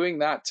and doing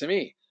that to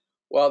me?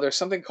 Well, there's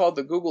something called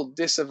the Google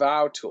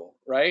Disavow tool,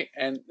 right?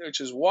 And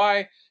which is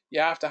why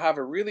you have to have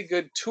a really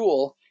good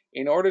tool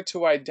in order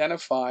to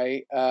identify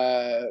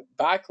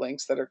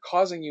backlinks that are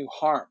causing you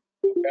harm,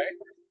 okay?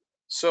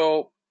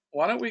 So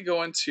why don't we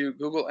go into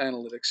Google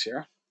Analytics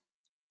here.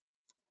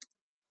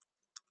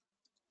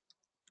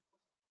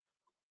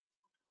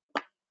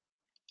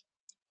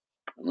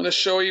 I'm going to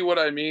show you what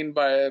I mean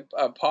by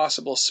a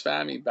possible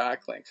spammy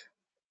backlink.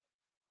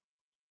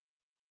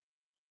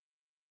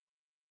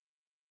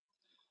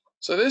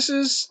 So this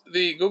is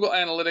the Google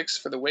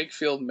Analytics for the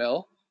Wakefield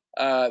Mill.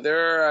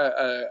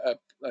 They're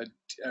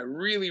a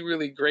really,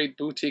 really great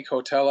boutique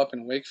hotel up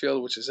in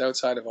Wakefield, which is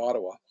outside of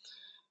Ottawa.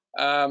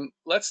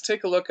 Let's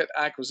take a look at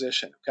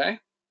acquisition, okay?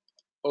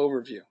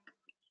 Overview.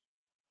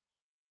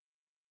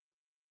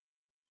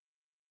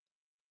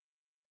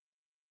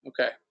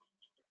 Okay.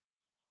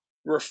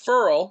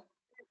 Referral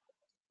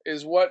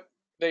is what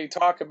they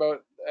talk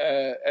about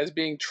as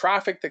being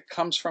traffic that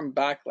comes from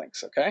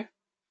backlinks, okay?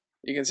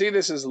 You can see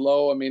this is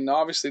low. I mean,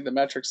 obviously the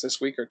metrics this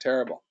week are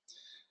terrible.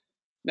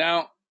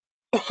 Now,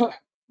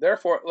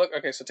 therefore, look,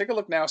 okay, so take a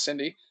look now,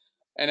 Cindy,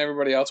 and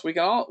everybody else. We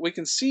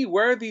can see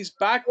where these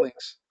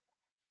backlinks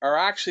are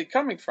actually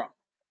coming from,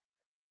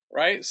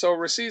 right? So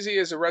Recizi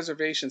is a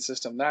reservation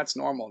system. That's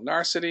normal.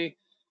 Narcity,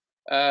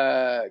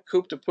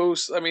 Coupe de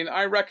Pouce. I mean,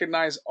 I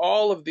recognize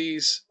all of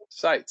these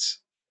sites,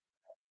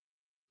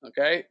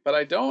 okay? But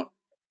I don't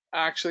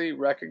actually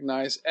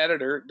recognize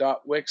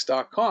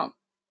editor.wix.com.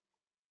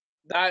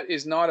 that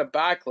is not a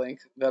backlink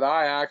that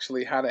I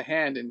actually had a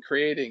hand in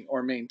creating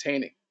or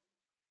maintaining.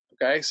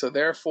 Okay, so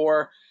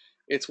therefore,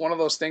 it's one of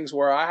those things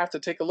where I have to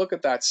take a look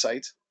at that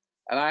site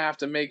and I have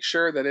to make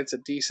sure that it's a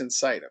decent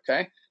site.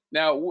 Okay,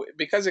 now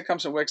because it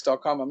comes from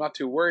Wix.com, I'm not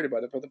too worried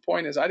about it. But the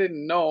point is, I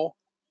didn't know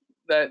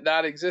that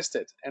that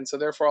existed, and so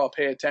therefore I'll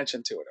pay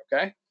attention to it.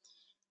 Okay,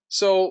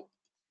 so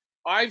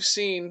I've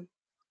seen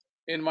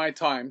in my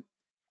time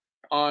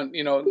on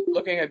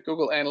looking at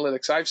Google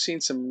Analytics, I've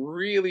seen some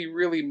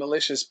really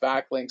malicious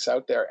backlinks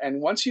out there.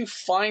 And once you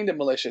find a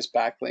malicious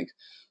backlink,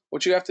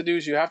 what you have to do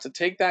is you have to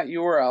take that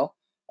URL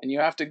and you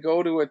have to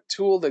go to a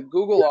tool that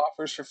Google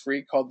offers for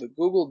free called the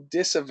Google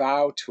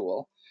Disavow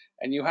tool,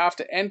 and you have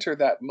to enter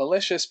that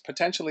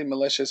potentially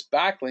malicious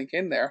backlink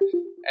in there.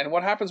 And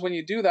what happens when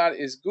you do that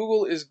is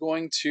Google is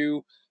going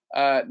to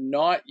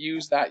not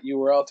use that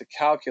URL to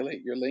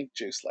calculate your link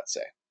juice, let's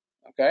say.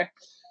 Okay.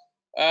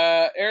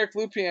 Eric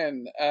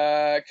Lupian,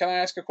 can I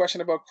ask a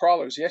question about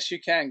crawlers? Yes, you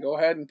can. Go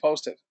ahead and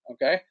post it.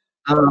 Okay.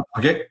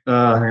 Okay,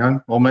 hang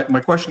on. Well, my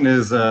question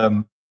is,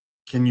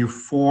 can you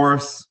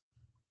force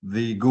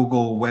the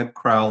Google web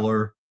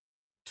crawler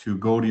to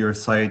go to your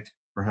site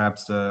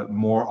perhaps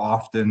more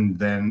often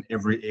than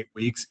every 8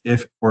 weeks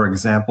if, for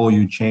example,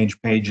 you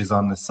change pages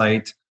on the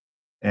site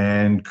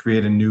and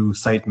create a new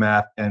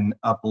sitemap and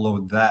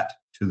upload that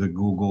to the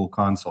Google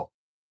console?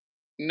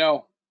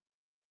 No.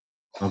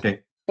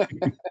 Okay.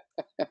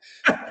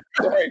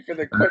 Sorry for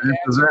the quick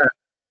answer.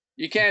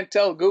 You can't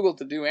tell Google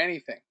to do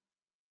anything,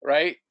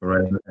 right?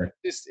 Right. Okay.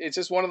 It's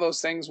just one of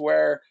those things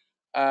where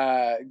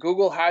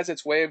Google has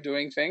its way of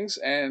doing things,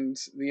 and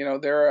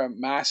they're a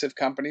massive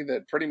company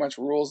that pretty much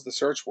rules the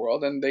search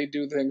world, and they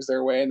do things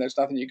their way, and there's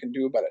nothing you can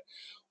do about it.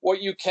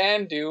 What you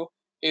can do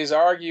is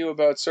argue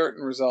about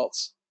certain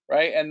results,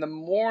 right? And the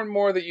more and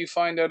more that you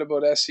find out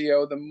about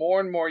SEO, the more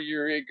and more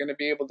you're going to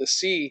be able to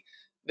see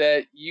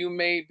that you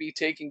may be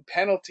taking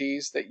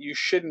penalties that you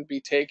shouldn't be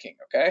taking.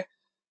 Okay.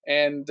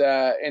 And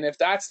if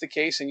that's the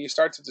case, and you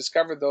start to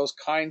discover those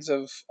kinds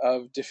of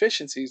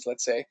deficiencies,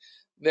 let's say,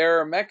 there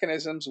are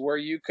mechanisms where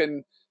you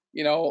can,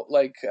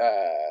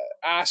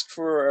 ask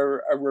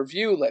for a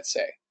review, let's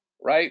say,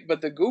 right? But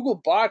the Google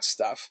bot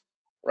stuff,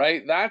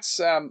 right? That's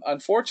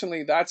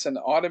unfortunately that's an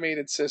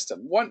automated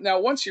system.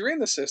 Once you're in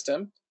the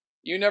system,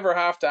 you never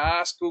have to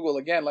ask Google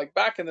again. Like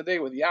back in the day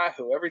with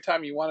Yahoo, every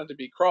time you wanted to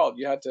be crawled,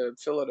 you had to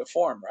fill out a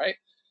form, right?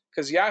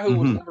 Because Yahoo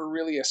was never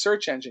really a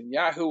search engine.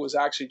 Yahoo was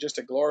actually just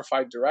a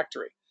glorified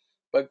directory.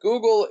 But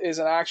Google is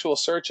an actual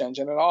search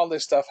engine, and all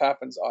this stuff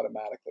happens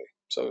automatically.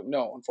 So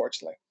no,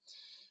 unfortunately.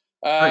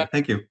 All right,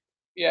 thank you.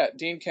 Yeah,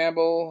 Dean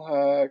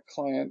Campbell,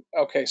 client.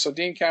 Okay, so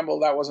Dean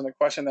Campbell, that wasn't a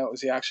question. That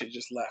was he actually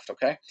just left.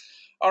 Okay.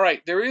 All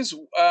right, there is.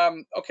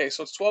 Okay,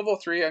 so it's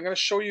 12:03. I'm going to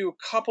show you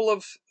a couple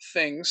of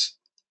things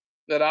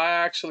that I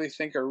actually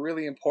think are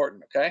really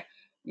important. Okay.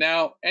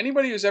 Now,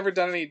 anybody who's ever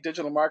done any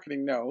digital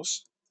marketing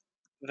knows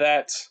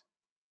that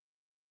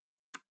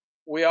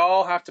we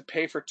all have to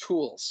pay for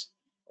tools,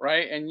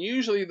 right? And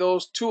usually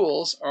those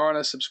tools are on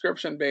a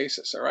subscription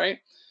basis, all right?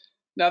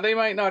 Now, they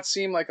might not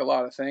seem like a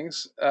lot of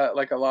things,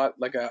 like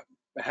a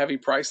heavy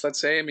price, let's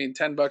say. I mean,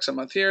 $10 a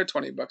month here,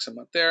 $20 a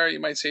month there. You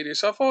might say to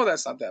yourself, oh,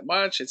 that's not that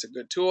much. It's a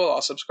good tool.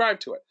 I'll subscribe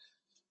to it.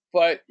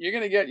 But you're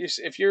going to get,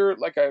 if you're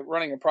like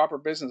running a proper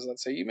business,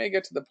 let's say, you may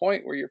get to the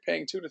point where you're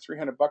paying $200 to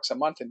 $300 a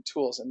month in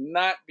tools, and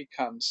that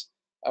becomes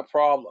a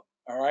problem.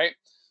 All right.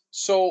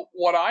 So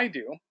what I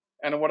do,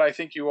 and what I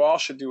think you all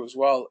should do as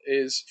well,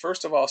 is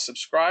first of all,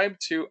 subscribe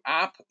to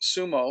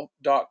appsumo.com.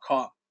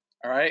 All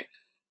right.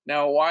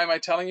 Now, why am I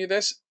telling you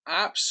this?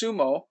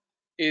 AppSumo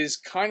is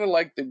kind of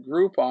like the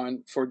Groupon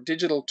for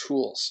digital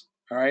tools.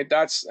 All right.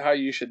 That's how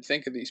you should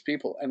think of these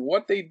people. And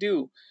what they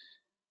do,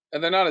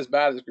 and they're not as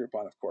bad as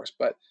Groupon, of course,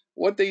 but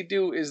what they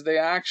do is they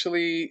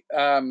actually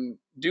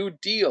do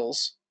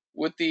deals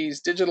with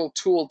these digital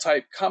tool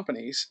type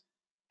companies,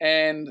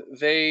 and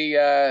they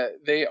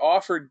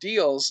offer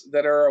deals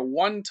that are a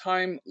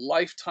one-time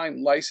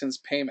lifetime license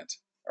payment.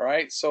 All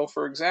right. So,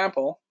 for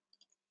example,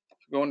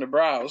 going to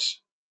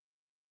browse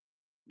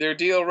their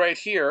deal right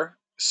here,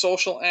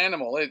 Social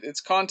Animal.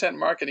 It's Content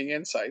Marketing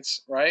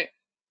Insights, right?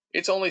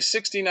 It's only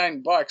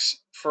 $69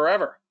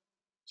 forever.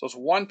 So it's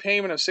one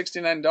payment of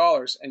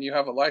 $69 and you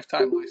have a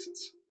lifetime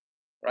license,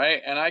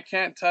 right? And I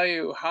can't tell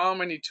you how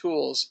many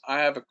tools I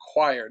have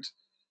acquired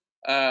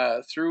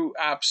through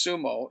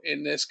AppSumo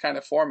in this kind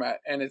of format,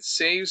 and it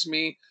saves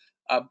me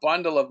a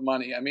bundle of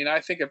money. I mean,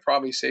 I think it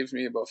probably saves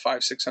me about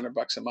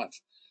 $500-600 a month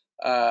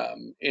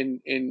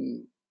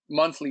in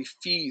monthly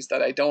fees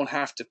that I don't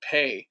have to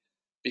pay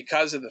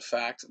because of the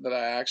fact that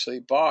I actually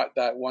bought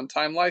that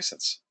one-time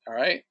license. All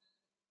right.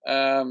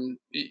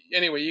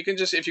 Anyway, you can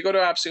just, if you go to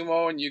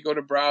AppSumo and you go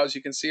to browse,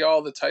 you can see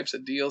all the types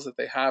of deals that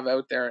they have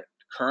out there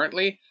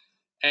currently.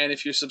 And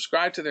if you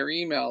subscribe to their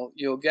email,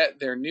 you'll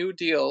get their new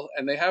deal.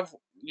 And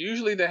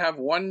usually they have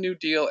one new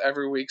deal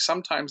every week.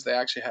 Sometimes they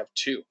actually have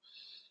two.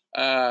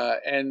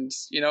 And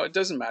it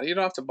doesn't matter. You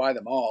don't have to buy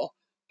them all,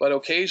 but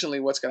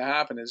occasionally what's going to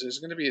happen is there's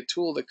going to be a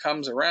tool that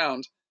comes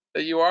around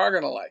that you are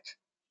going to like.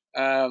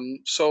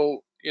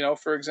 So,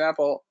 for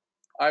example,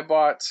 I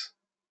bought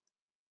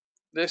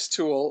this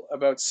tool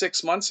about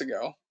 6 months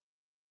ago.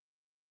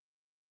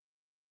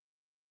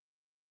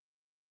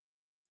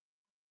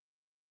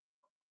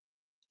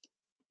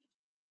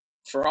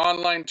 For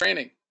online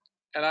training,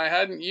 and I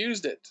hadn't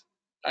used it.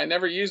 I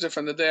never used it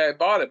from the day I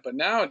bought it, but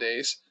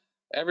nowadays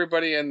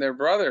everybody and their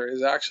brother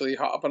is actually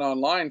hopping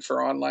online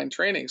for online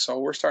training. So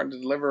we're starting to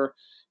deliver,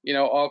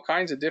 all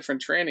kinds of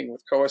different training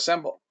with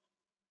CoAssemble.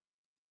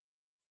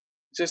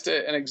 Just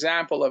an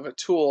example of a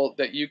tool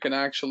that you can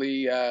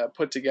actually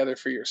put together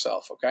for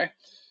yourself. Okay.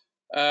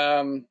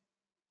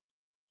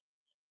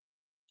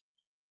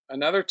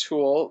 Another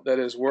tool that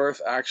is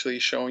worth actually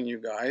showing you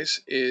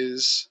guys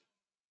is,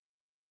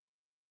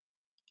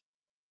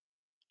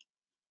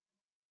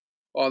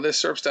 well,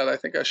 this SERPstat I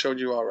think I showed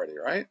you already,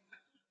 right?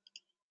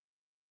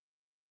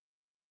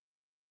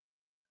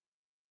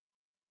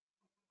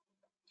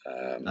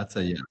 That's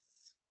a yes.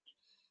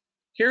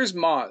 Here's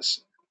Moz.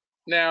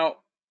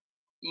 Now,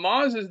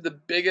 Moz is the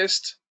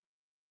biggest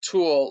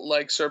tool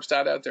like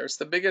SERPstat out there. It's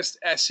the biggest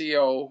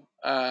SEO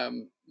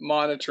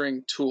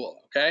monitoring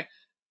tool. Okay.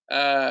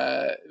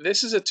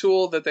 This is a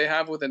tool that they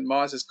have within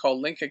Moz. It's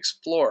called Link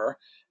Explorer,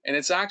 and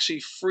it's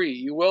actually free.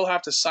 You will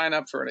have to sign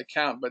up for an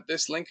account, but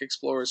this Link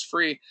Explorer is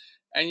free,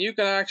 and you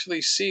can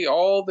actually see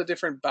all the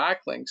different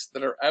backlinks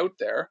that are out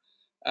there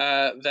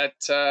that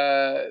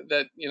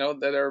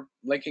are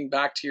linking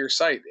back to your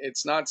site.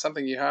 It's not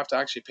something you have to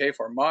actually pay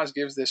for. Moz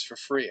gives this for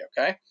free.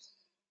 Okay.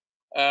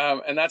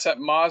 And that's at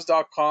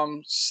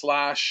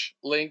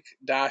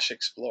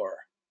moz.com/link-explorer.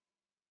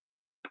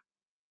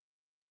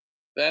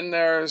 Then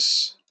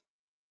there's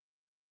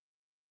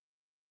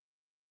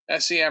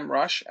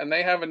SEMrush, and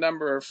they have a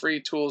number of free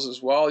tools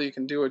as well. You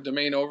can do a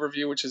domain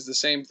overview, which is the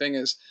same thing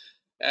as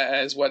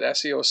what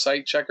SEO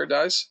Site Checker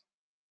does.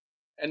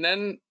 And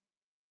then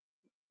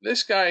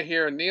this guy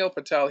here, Neil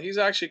Patel, he's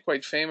actually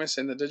quite famous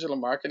in the digital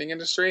marketing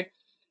industry,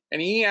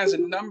 and he has a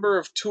number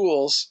of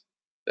tools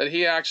that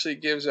he actually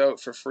gives out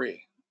for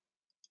free.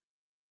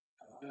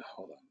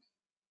 Hold on.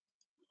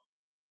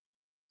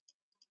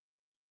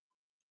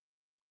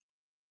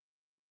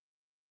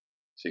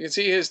 So you can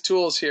see his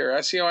tools here: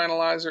 SEO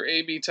Analyzer,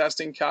 A/B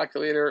Testing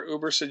Calculator,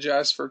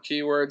 Ubersuggest for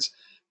keywords,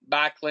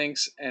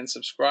 backlinks, and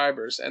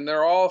subscribers. And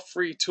they're all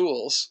free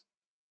tools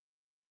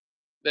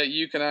that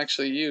you can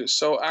actually use.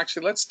 So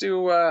actually, let's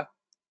do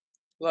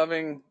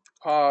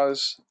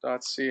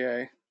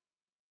lovingpause.ca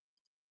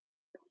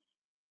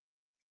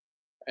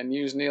and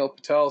use Neil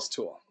Patel's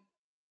tool.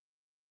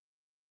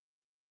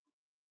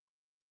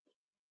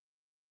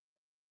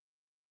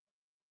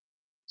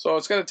 So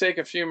it's going to take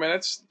a few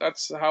minutes.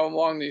 That's how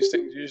long these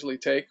things usually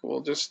take.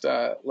 We'll just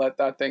let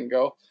that thing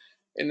go.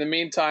 In the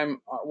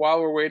meantime, while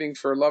we're waiting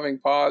for Loving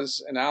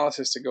Pause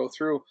analysis to go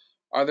through,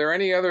 are there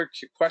any other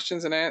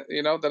questions and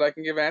that I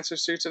can give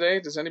answers to today?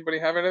 Does anybody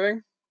have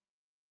anything?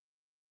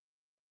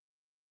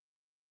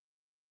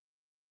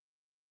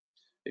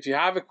 If you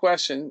have a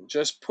question,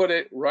 just put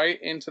it right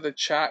into the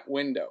chat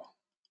window.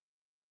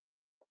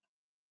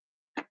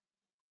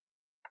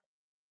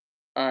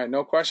 All right,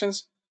 no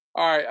questions?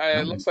 All right,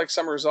 it looks like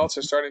some results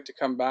are starting to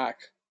come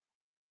back.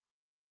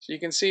 So you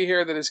can see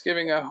here that it's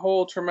giving a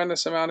whole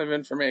tremendous amount of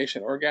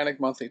information: organic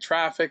monthly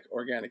traffic,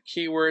 organic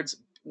keywords,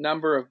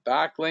 number of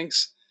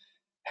backlinks,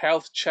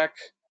 health check,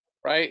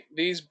 right?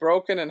 These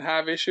broken and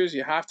have issues,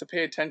 you have to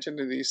pay attention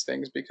to these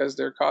things because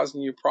they're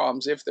causing you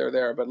problems if they're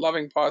there. But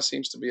Loving Pause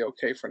seems to be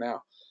okay for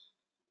now.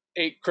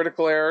 8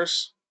 critical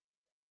errors.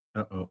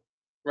 Uh-oh.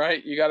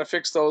 Right? You got to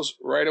fix those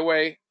right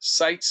away.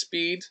 Site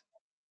speed.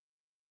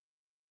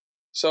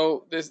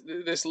 So this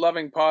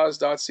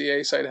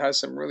lovingpause.ca site has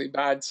some really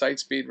bad site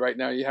speed right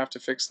now. You have to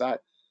fix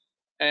that.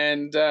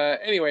 And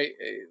anyway,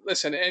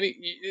 listen,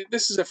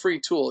 this is a free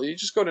tool. You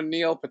just go to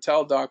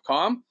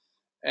neilpatel.com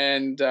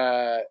and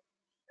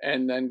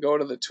then go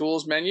to the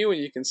tools menu, and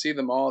you can see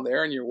them all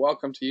there, and you're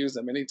welcome to use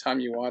them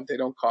anytime you want. They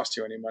don't cost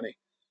you any money.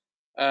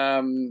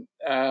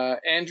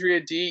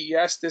 Andrea D,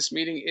 yes, this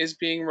meeting is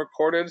being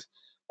recorded.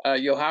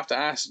 You'll have to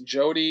ask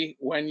Jody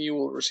when you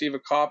will receive a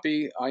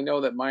copy. I know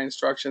that my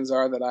instructions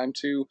are that I'm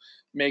to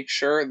make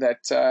sure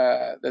that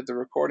that the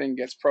recording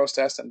gets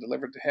processed and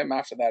delivered to him.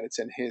 After that, it's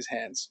in his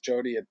hands,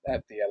 Jody at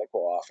the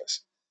Eloqua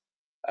office.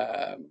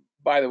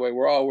 By the way,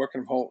 we're all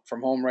working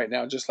from home right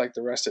now, just like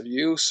the rest of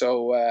you.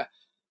 So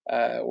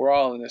we're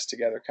all in this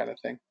together, kind of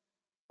thing.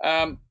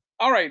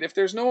 All right. If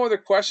there's no other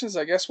questions,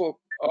 I guess we'll.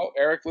 Oh,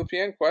 Eric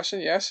Lupien, question?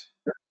 Yes.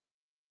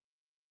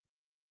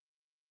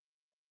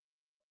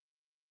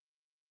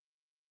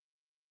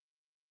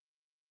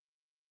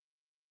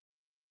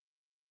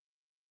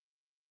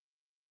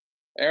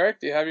 Eric,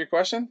 do you have your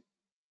question?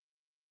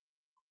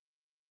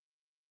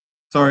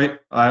 Sorry.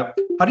 How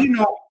do you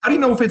know? How do you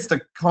know if it's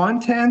the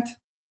content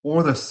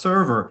or the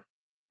server?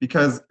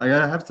 Because I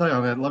have to tell you,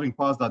 on that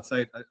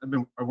lovingpause.site, I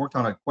worked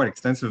on it quite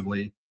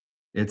extensively.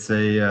 It's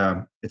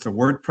a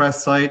WordPress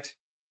site.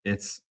 I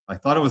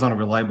thought it was on a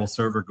reliable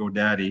server,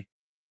 GoDaddy,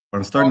 but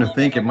I'm starting to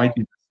think it might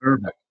be the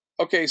server.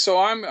 Okay, so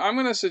I'm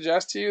going to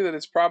suggest to you that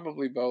it's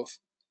probably both.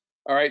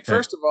 All right. Okay.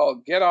 First of all,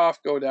 get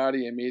off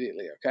GoDaddy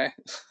immediately. Okay.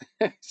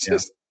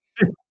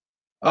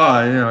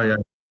 Oh, yeah.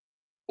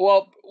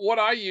 Well, what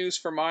I use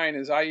for mine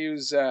is I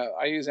use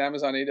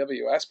Amazon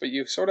AWS, but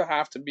you sort of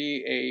have to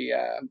be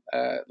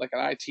like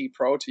an IT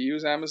pro to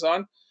use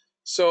Amazon.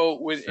 So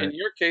in Right.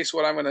 your case,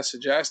 what I'm going to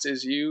suggest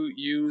is you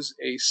use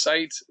a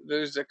site.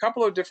 There's a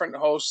couple of different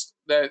hosts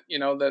that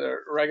that a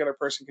regular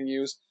person can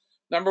use.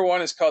 Number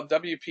one is called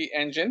WP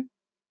Engine,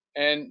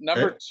 and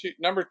Okay.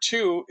 number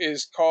two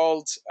is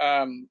called,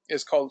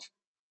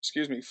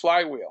 excuse me,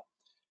 Flywheel,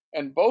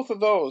 and both of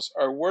those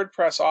are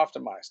WordPress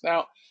optimized.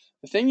 Now,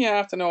 the thing you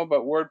have to know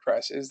about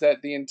WordPress is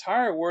that the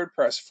entire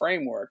WordPress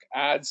framework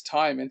adds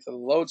time into the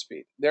load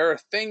speed. There are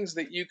things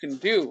that you can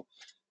do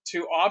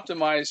to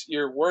optimize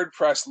your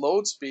WordPress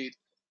load speed,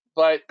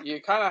 but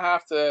you kind of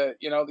have to,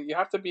 you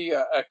have to be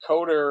a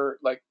coder,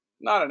 like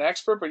not an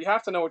expert, but you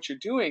have to know what you're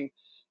doing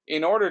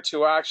in order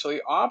to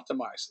actually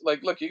optimize.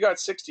 Like, look, you got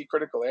 60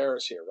 critical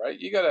errors here, right?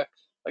 You got to,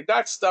 like,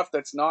 that's stuff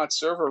that's not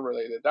server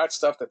related. That's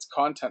stuff that's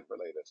content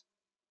related.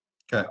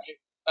 Okay.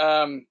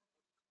 Um,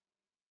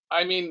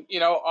 I mean,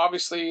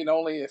 obviously in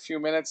only a few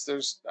minutes,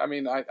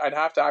 I'd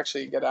have to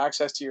actually get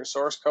access to your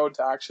source code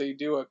to actually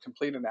do a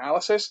complete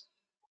analysis.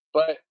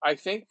 But I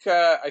think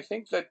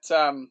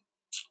that,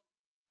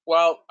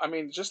 well, I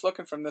mean, just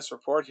looking from this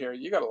report here,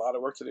 you got a lot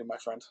of work to do, my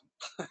friend.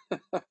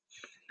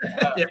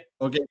 Yeah.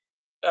 Okay.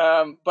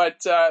 But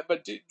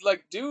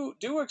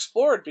do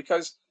explore it,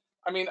 because,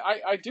 I mean,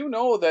 I do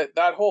know that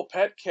that whole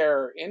pet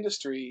care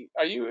industry.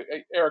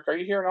 Eric? Are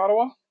you here in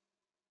Ottawa?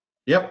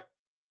 Yep.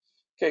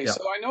 Okay, Yep.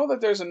 so I know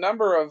that there's a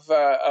number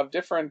of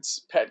different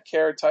pet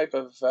care type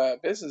of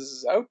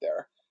businesses out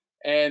there,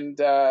 and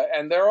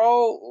they're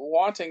all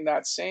wanting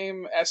that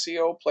same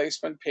SEO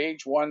placement,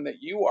 page one,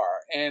 that you are.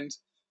 And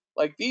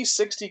like these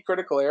 60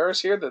 critical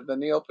errors here that the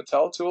Neil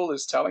Patel tool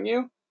is telling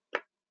you,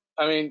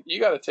 I mean, you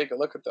got to take a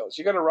look at those.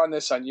 You got to run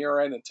this on your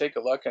end and take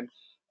a look. And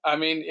I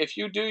mean, if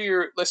you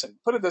do listen,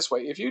 put it this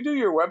way: if you do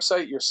your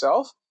website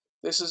yourself,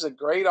 this is a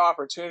great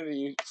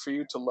opportunity for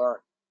you to learn,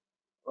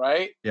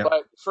 right? Yep.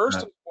 But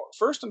Uh,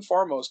 first and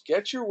foremost,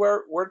 get your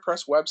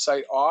WordPress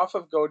website off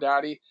of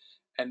GoDaddy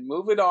and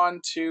move it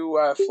on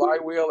to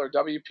Flywheel or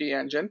WP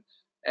Engine,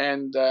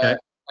 and okay.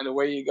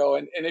 away you go.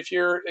 And if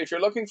you're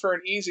looking for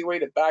an easy way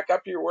to back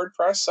up your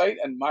WordPress site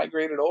and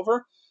migrate it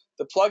over,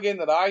 the plugin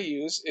that I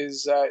use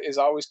is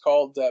always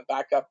called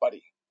Backup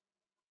Buddy.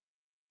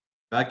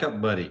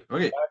 Backup buddy.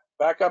 Okay.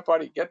 Backup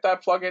Buddy. Get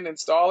that plugin,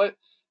 install it,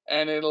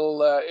 and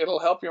it'll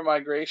help your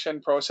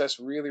migration process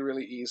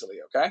really easily.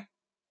 Okay.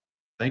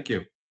 Thank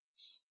you.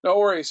 No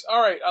worries.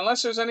 All right.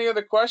 Unless there's any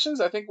other questions,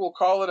 I think we'll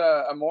call it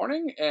a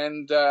morning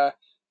and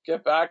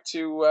get back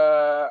to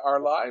our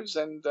lives.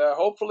 And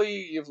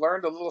hopefully, you've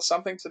learned a little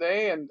something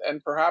today, and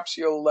perhaps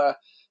you'll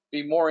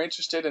be more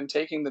interested in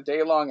taking the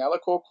day-long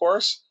Eloquo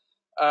course.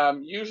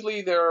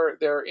 Usually,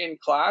 they're in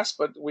class,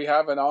 but we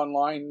have an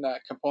online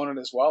component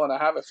as well. And I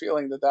have a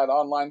feeling that that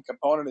online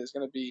component is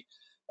going to be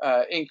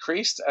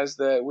increased as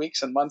the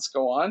weeks and months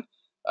go on.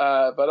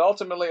 But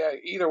ultimately,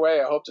 either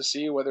way, I hope to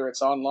see you, whether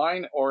it's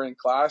online or in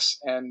class,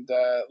 and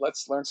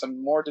let's learn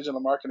some more digital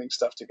marketing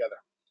stuff together.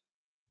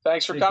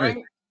 Thanks for Okay, great.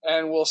 coming,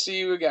 and we'll see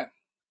you again.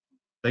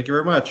 Thank you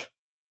very much.